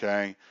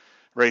 okay?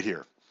 Right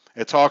here.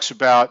 It talks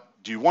about,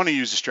 do you want to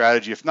use the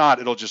strategy? If not,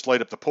 it'll just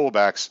light up the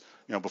pullbacks,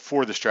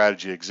 before the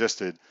strategy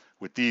existed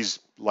with these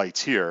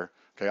lights here.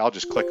 Okay, I'll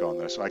just click on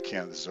this. I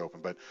can't, this is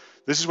open, but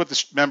this is what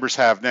the members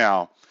have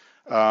now.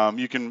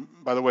 You can,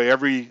 by the way,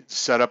 every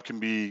setup can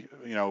be,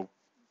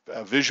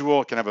 a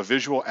visual. It can have a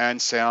visual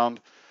and sound.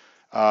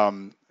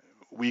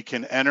 We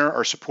can enter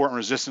our support and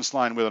resistance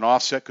line with an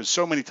offset because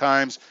so many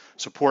times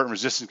support and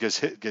resistance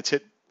gets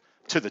hit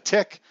to the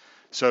tick.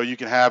 So you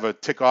can have a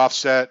tick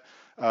offset.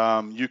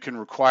 You can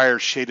require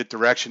shaded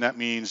direction. That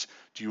means,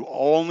 do you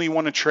only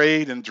want to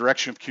trade in the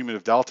direction of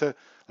cumulative delta?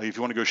 Like if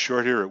you want to go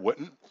short here, it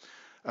wouldn't.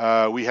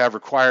 We have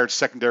required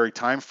secondary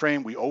time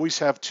frame. We always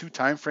have 2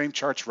 time frame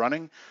charts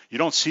running. You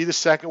don't see the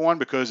second one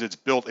because it's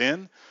built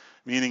in,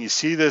 meaning you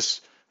see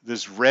this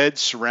red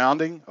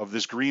surrounding of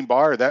this green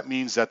bar. That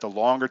means that the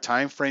longer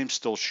time frame is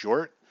still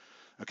short.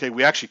 Okay,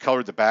 we actually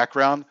colored the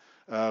background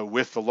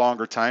with the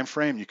longer time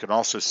frame. You can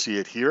also see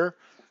it here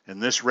in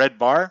this red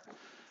bar.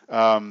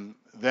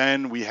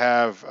 Then we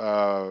have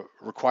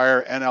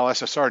require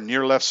NLSSR,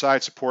 near left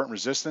side support and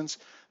resistance.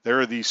 There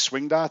are these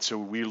swing dots, so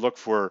we look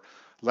for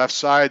left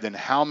side, then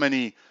how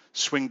many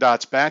swing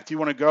dots back do you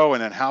want to go,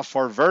 and then how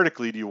far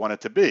vertically do you want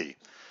it to be?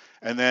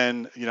 And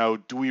then,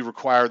 do we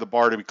require the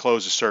bar to be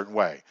closed a certain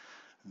way?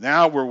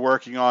 Now we're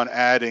working on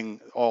adding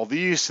all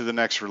these to the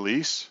next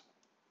release,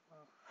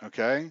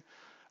 okay?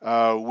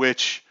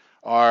 which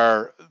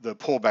are the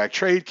pullback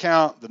trade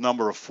count, the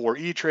number of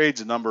 4E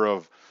trades, the number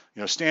of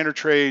standard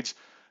trades.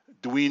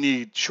 Do we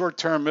need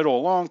short-term,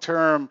 middle,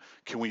 long-term?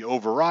 Can we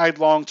override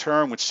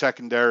long-term with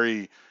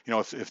secondary,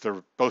 if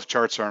both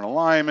charts are in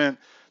alignment?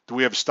 Do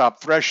we have a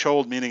stop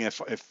threshold, meaning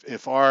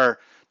if our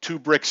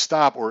 2-brick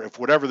stop, or if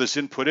whatever this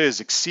input is,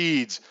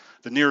 exceeds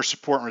the nearest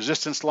support and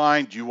resistance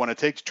line, do you want to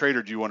take the trade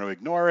or do you want to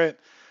ignore it?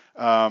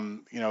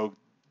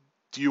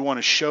 Do you want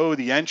to show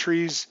the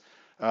entries?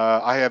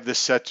 I have this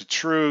set to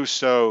true,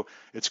 so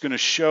it's going to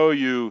show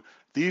you,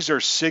 these are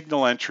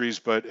signal entries,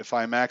 but if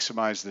I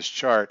maximize this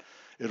chart,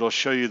 it'll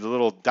show you the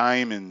little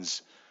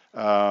diamonds.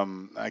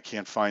 I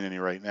can't find any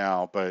right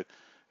now, but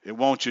it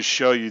won't just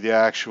show you the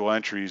actual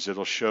entries.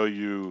 It'll show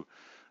you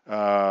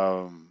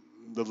the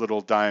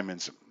little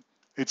diamonds.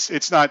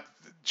 It's not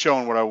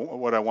showing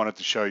what I wanted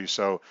to show you,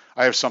 so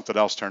I have something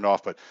else turned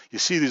off. But you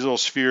see these little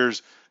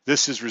spheres.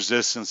 This is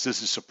resistance.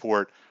 This is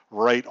support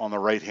right on the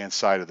right-hand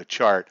side of the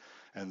chart,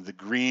 and the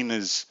green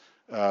is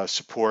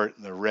support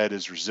and the red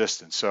is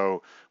resistance.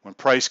 So when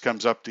price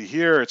comes up to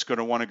here, it's going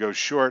to want to go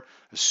short,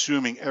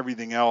 assuming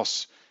everything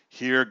else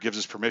here gives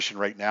us permission.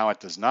 Right now it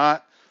does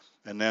not.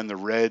 And then the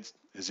red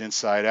is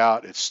inside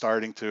out. It's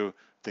starting to,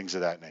 things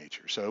of that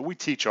nature. So we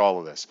teach all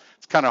of this.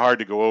 It's kind of hard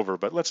to go over,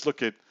 but let's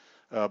look at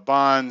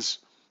bonds.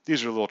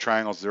 These are little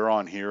triangles. They're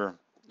on here,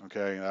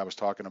 okay, I was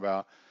talking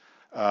about.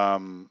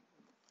 And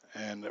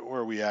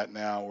where are we at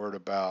now? We're at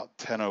about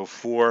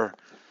 10:04.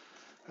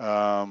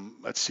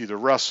 Let's see the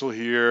Russell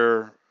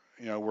here.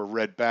 We're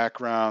red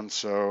background,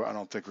 so I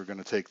don't think we're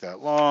going to take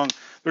that long.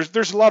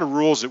 There's a lot of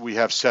rules that we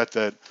have set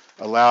that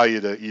allow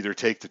you to either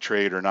take the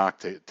trade or not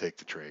take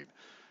the trade.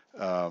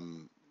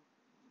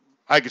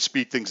 I could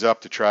speed things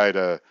up to try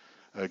to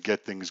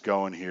get things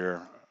going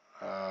here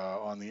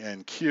on the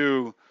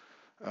NQ.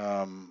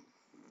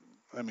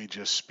 Let me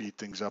just speed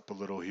things up a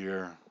little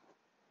here.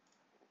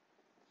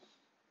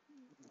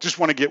 Just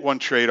want to get one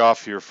trade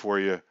off here for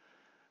you,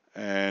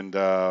 and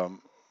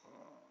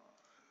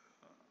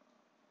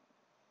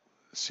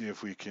see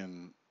if we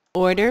can.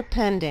 Order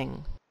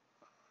pending.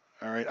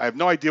 All right, I have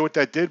no idea what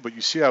that did, but you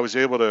see I was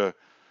able to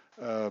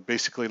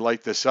basically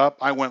light this up.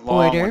 I went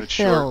long Order when it's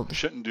filled. short.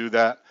 Shouldn't do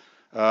that,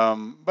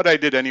 but I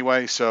did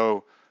anyway.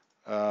 So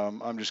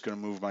I'm just going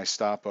to move my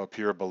stop up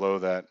here below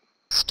that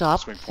Stop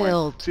swing point.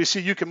 filled. So you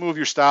see you can move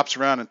your stops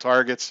around and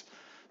targets.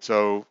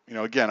 So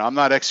again, I'm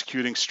not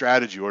executing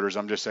strategy orders.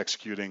 I'm just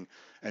executing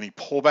any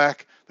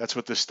pullback. That's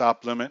what the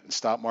stop limit and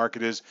stop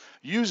market is.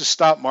 Use a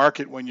stop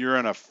market when you're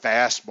in a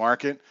fast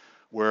market,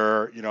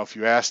 where if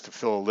you ask to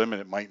fill a limit,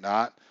 it might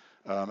not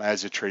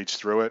as it trades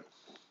through it.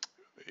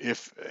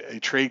 If a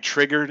trade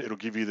triggered, it'll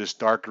give you this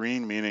dark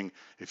green, meaning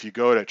if you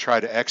go to try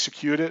to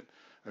execute it,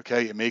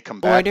 okay, it may come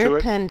back to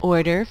it.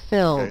 Order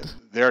filled. Okay,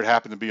 there it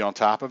happened to be on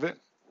top of it.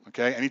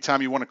 Okay,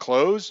 anytime you want to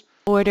close,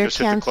 Order just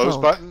hit canceled. the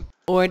close button.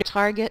 Order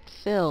target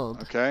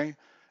filled. Okay,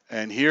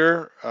 and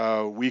here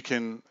we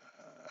can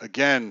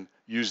again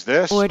use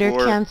this. Order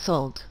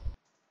canceled.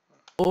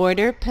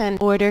 Order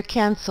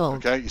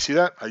canceled. Okay, you see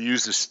that? I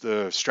used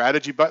the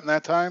strategy button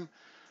that time.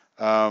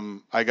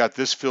 I got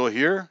this fill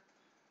here.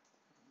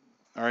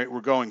 All right,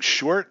 we're going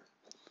short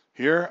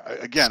here.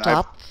 Again,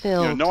 I've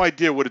no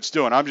idea what it's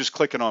doing. I'm just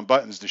clicking on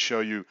buttons to show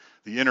you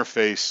the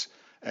interface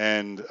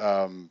and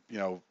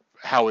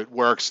how it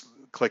works,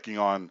 clicking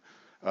on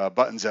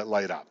buttons that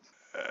light up.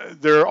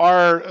 There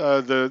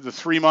are the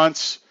 3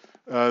 months,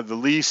 the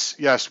lease.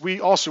 Yes, we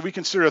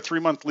consider a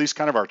 3-month lease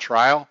kind of our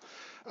trial.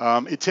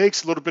 It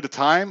takes a little bit of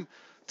time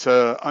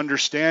to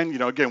understand.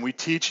 Again, we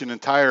teach an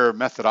entire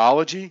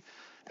methodology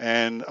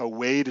and a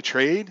way to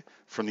trade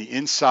from the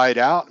inside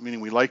out,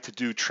 meaning we like to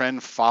do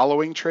trend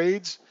following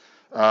trades.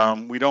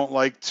 We don't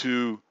like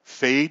to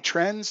fade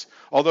trends,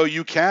 although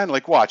you can,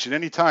 like, watch at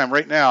any time.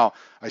 Right now,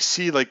 I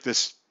see like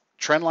this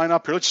trend line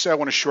up here. Let's say I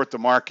want to short the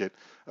market.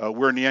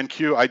 We're in the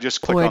NQ. I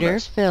just click on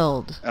this.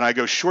 Filled. And I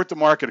go short the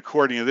market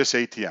according to this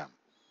ATM.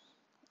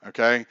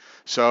 Okay,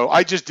 so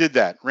I just did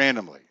that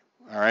randomly.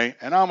 All right,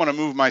 and I'm going to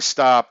move my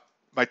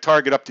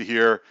target up to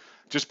here,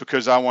 just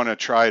because I want to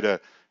try to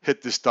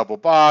hit this double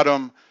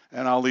bottom,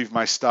 and I'll leave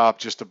my stop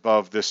just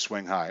above this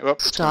swing high. Oh,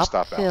 it's going to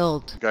stop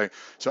filled. Out. Okay,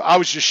 so I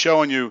was just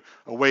showing you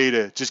a way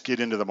to just get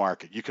into the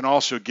market. You can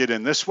also get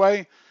in this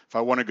way. If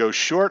I want to go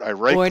short, I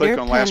right-click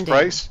on last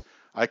price.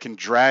 I can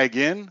drag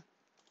in.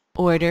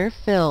 Order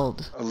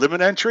filled. A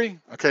limit entry,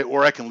 okay,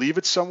 or I can leave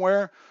it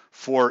somewhere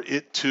for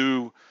it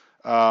to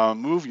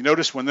move. You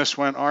notice when this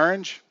went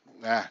orange,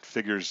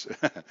 figures.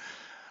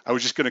 I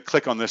was just going to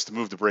click on this to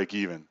move the break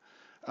even.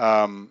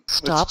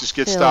 Let's just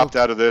get stopped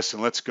out of this,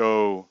 and let's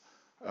go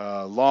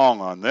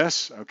long on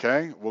this.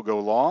 Okay, we'll go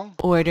long.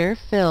 Order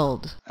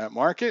filled. At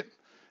market.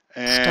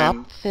 And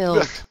stop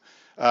filled.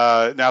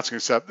 Now it's going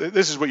to stop.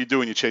 This is what you do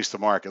when you chase the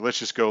market. Let's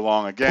just go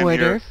long again. Order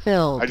here.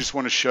 Filled. I just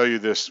want to show you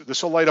this.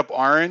 This will light up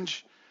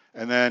orange,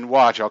 and then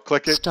watch. I'll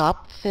click it.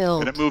 Stop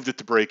filled. And it moved it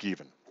to break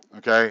even.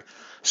 Okay,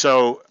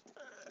 so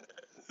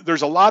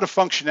there's a lot of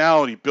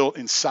functionality built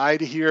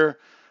inside of here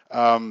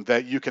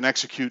that you can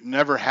execute,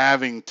 never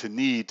having to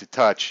need to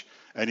touch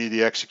any of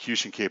the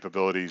execution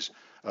capabilities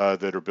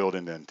that are built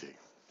into NT.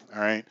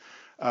 All right.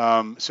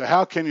 So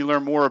how can you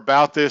learn more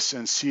about this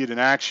and see it in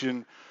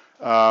action?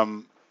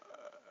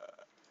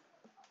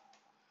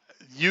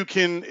 You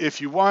can, if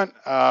you want,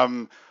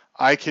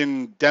 I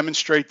can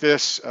demonstrate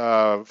this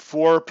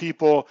for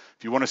people.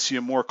 If you want to see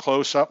a more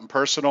close-up and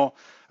personal,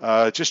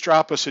 just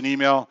drop us an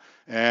email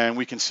and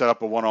we can set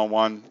up a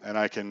one-on-one, and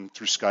I can,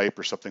 through Skype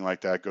or something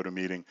like that, go to a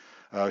meeting,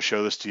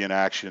 show this to you in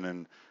action,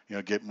 and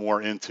get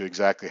more into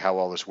exactly how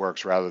all this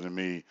works rather than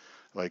me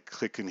like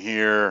clicking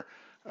here.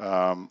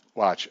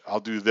 Watch, I'll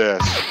do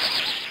this.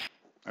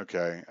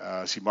 Okay,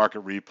 see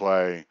market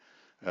replay.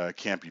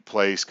 Can't be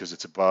placed because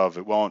it's above.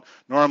 It won't.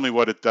 Normally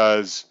what it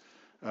does,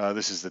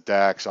 this is the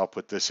DAX. I'll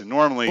put this in.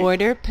 Normally,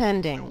 Order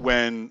pending.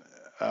 When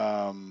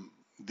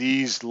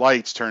these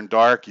lights turn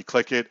dark, you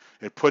click it,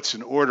 it puts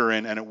an order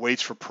in, and it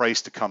waits for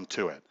price to come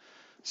to it.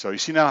 So you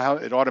see now how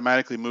it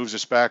automatically moves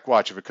us back?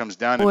 Watch, if it comes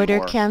down Order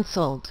anymore.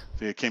 canceled.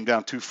 If it came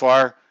down too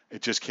far,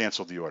 it just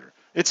canceled the order.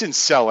 It's in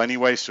sell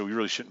anyway, so we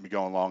really shouldn't be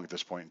going long at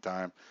this point in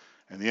time.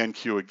 And the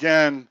NQ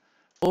again.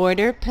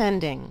 Order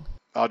pending.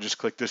 I'll just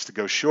click this to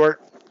go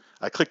short.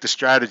 I clicked the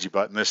strategy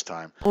button this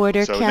time.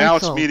 Order so canceled. Now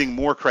it's meeting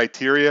more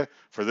criteria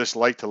for this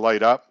light to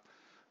light up.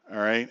 All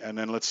right, and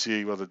then let's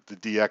see, well, the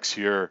DX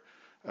here,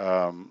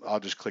 I'll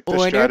just click this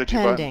Order strategy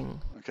pending.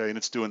 button. Okay, and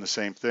it's doing the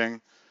same thing.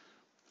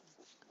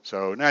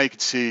 So now you can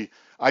see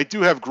I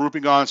do have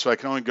grouping on, so I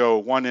can only go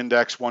one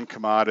index, one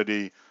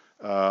commodity,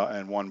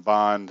 and one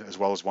bond, as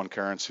well as one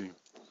currency.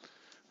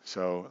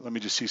 So let me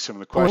just see some of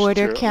the questions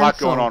Order here. canceled. A lot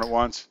going on at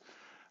once.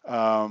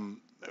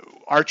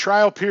 Our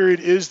trial period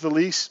is the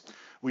lease.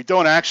 We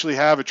don't actually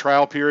have a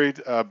trial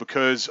period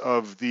because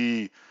of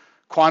the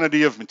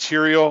quantity of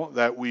material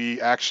that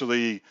we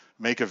actually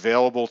make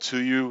available to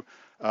you,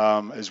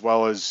 as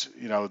well as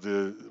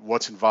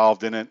what's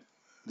involved in it,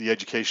 the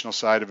educational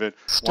side of it.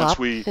 Once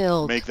we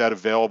make that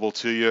available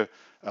to you,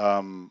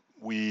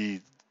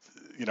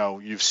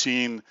 you've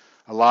seen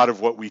a lot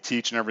of what we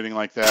teach and everything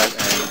like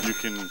that, and you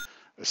can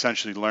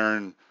essentially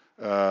learn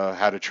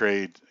how to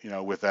trade,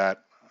 with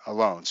that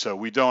alone. So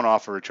we don't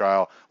offer a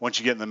trial. Once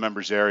you get in the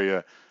members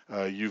area,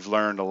 you've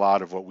learned a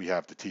lot of what we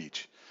have to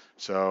teach.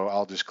 So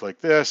I'll just click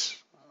this.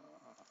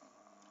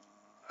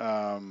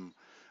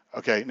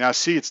 Okay, now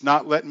see, it's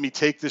not letting me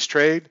take this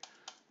trade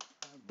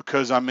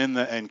because I'm in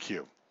the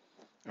NQ.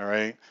 All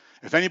right.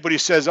 If anybody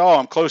says, "Oh,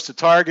 I'm close to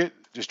target,"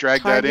 just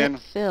drag that in,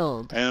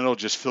 filled. and it'll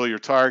just fill your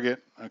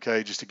target.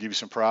 Okay, just to give you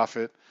some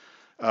profit.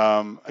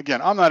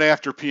 Again, I'm not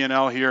after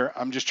P&L here.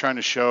 I'm just trying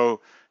to show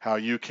how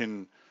you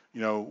can,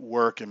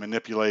 work and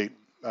manipulate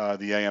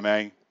the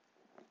AMA.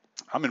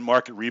 I'm in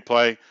market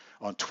replay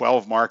on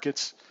 12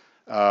 markets.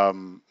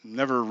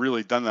 Never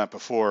really done that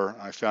before.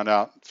 I found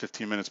out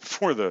 15 minutes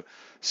before the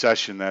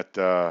session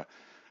that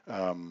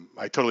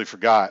I totally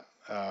forgot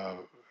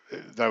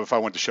that if I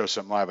want to show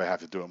something live, I have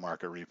to do a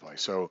market replay.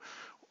 So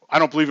I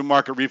don't believe in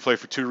market replay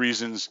for two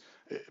reasons.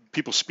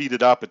 People speed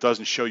it up. It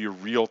doesn't show you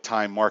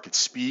real-time market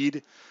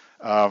speed.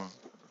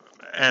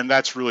 And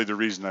that's really the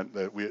reason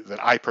that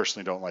I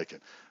personally don't like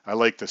it. I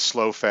like the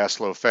slow, fast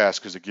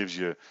because it gives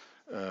you,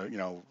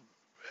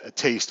 a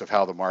taste of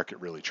how the market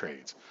really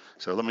trades.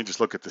 So let me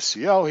just look at the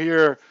CL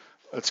here.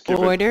 Let's give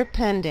order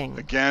pending.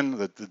 Again,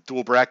 the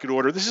dual bracket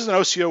order. This is an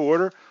OCO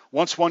order.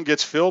 Once one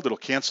gets filled, it'll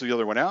cancel the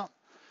other one out.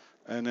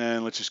 And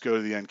then let's just go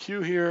to the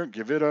NQ here,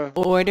 give it a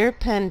order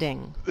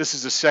pending. This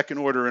is the second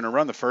order in a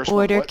run. The first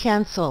order one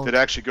canceled. Did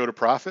actually go to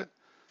profit.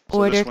 So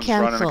order this one's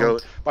canceled. Running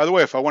by the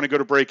way, if I want to go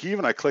to break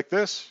even, I click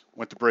this.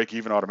 Went to break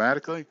even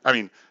automatically. I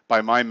mean,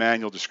 by my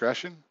manual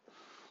discretion.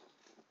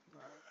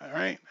 All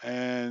right,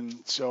 and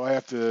so I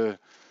have to.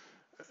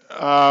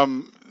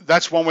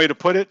 That's one way to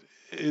put it.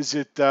 Is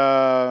it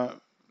Mr.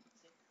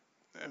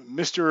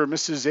 or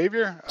Mrs.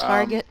 Xavier?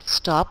 Target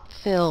stop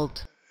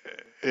filled.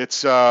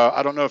 It's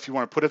I don't know if you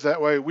want to put it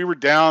that way. We were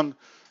down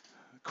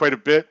quite a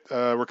bit.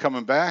 We're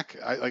coming back.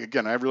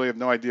 Again, I really have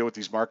no idea what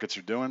these markets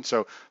are doing.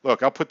 So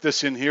look, I'll put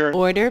this in here.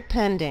 Order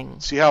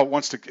pending. See how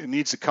it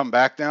needs to come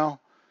back now.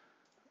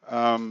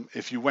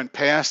 If you went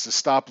past the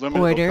stop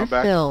limit, order it'll come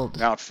back. Filled.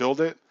 Now it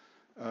filled it.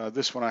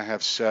 This one I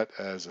have set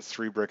as a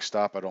 3-brick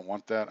stop. I don't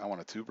want that. I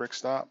want a 2-brick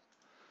stop.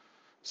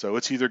 So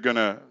it's either going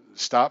to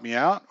stop me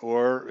out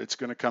or it's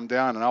going to come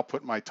down, and I'll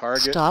put my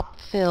target. Stop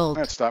filled.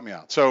 That stopped me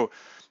out. So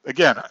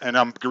again, and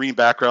I'm green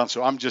background,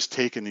 so I'm just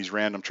taking these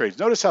random trades.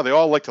 Notice how they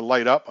all like to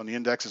light up on the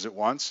indexes at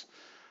once.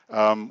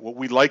 What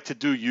we like to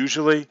do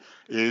usually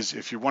is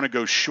if you want to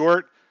go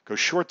short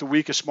the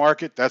weakest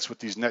market. That's what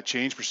these net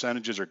change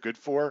percentages are good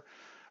for.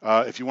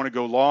 If you want to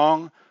go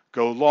long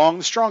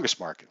the strongest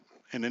market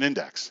in an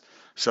index.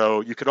 So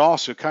you could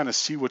also kind of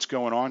see what's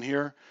going on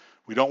here.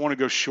 We don't want to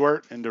go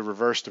short into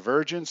reverse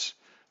divergence.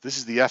 This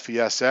is the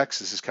FESX.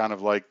 This is kind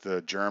of like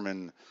the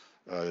German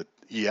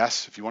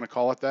ES, if you want to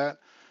call it that.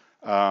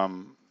 But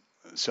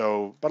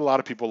a lot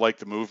of people like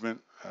the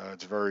movement.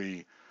 It's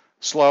very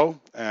slow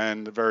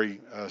and very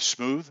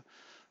smooth.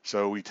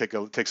 So it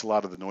takes a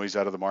lot of the noise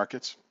out of the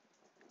markets.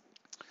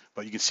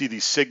 But you can see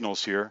these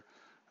signals here.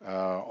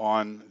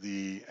 on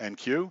the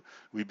NQ.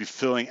 We'd be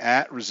filling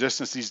at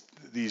resistance.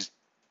 These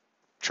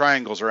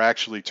triangles are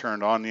actually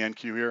turned on the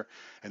NQ here,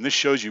 and this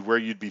shows you where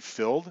you'd be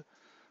filled.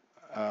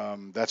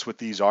 That's what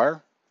these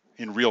are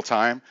in real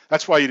time.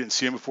 That's why you didn't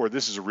see them before.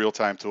 This is a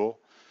real-time tool.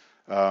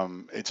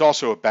 It's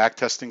also a back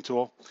testing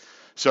tool.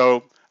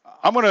 So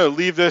I'm going to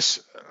leave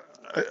this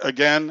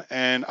again,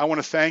 and I want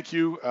to thank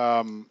you,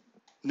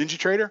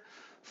 NinjaTrader,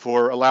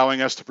 for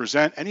allowing us to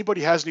present.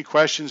 Anybody has any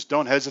questions,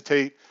 don't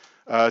hesitate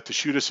to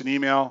shoot us an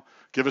email,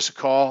 give us a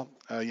call.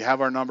 You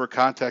have our number,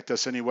 contact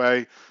us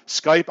anyway.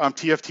 Skype, I'm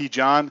TFT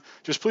John.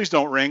 Just please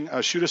don't ring.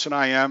 Shoot us an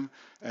IM,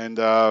 and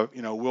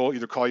we'll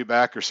either call you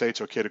back or say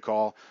it's okay to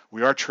call.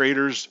 We are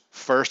traders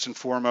first and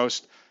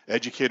foremost,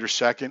 educators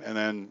second, and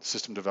then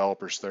system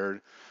developers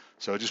third.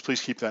 So just please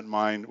keep that in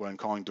mind when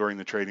calling during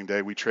the trading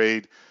day. We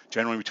trade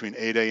generally between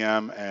 8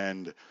 a.m.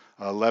 and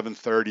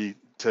 11:30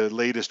 to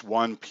latest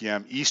 1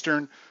 p.m.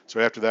 Eastern. So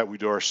after that, we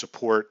do our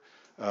support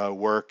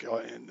work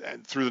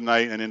and through the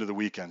night and into the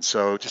weekend.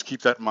 So just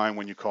keep that in mind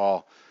when you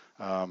call.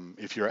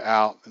 If you're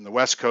out in the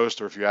West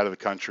Coast or if you're out of the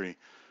country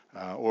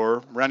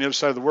or around the other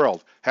side of the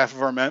world. Half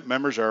of our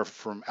members are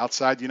from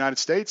outside the United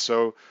States,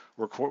 so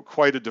we're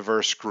quite a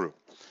diverse group.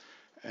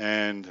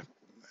 And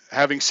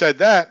having said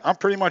that, I'm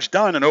pretty much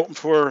done and open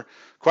for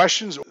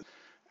questions.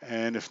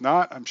 And if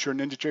not, I'm sure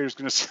NinjaTrader is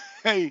going to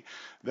say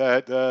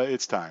that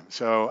it's time.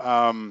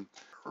 So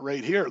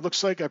right here, it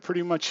looks like I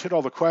pretty much hit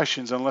all the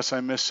questions unless I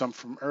missed some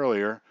from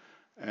earlier.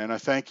 And I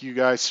thank you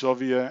guys,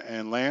 Sylvia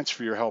and Lance,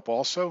 for your help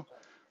also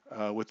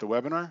with the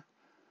webinar.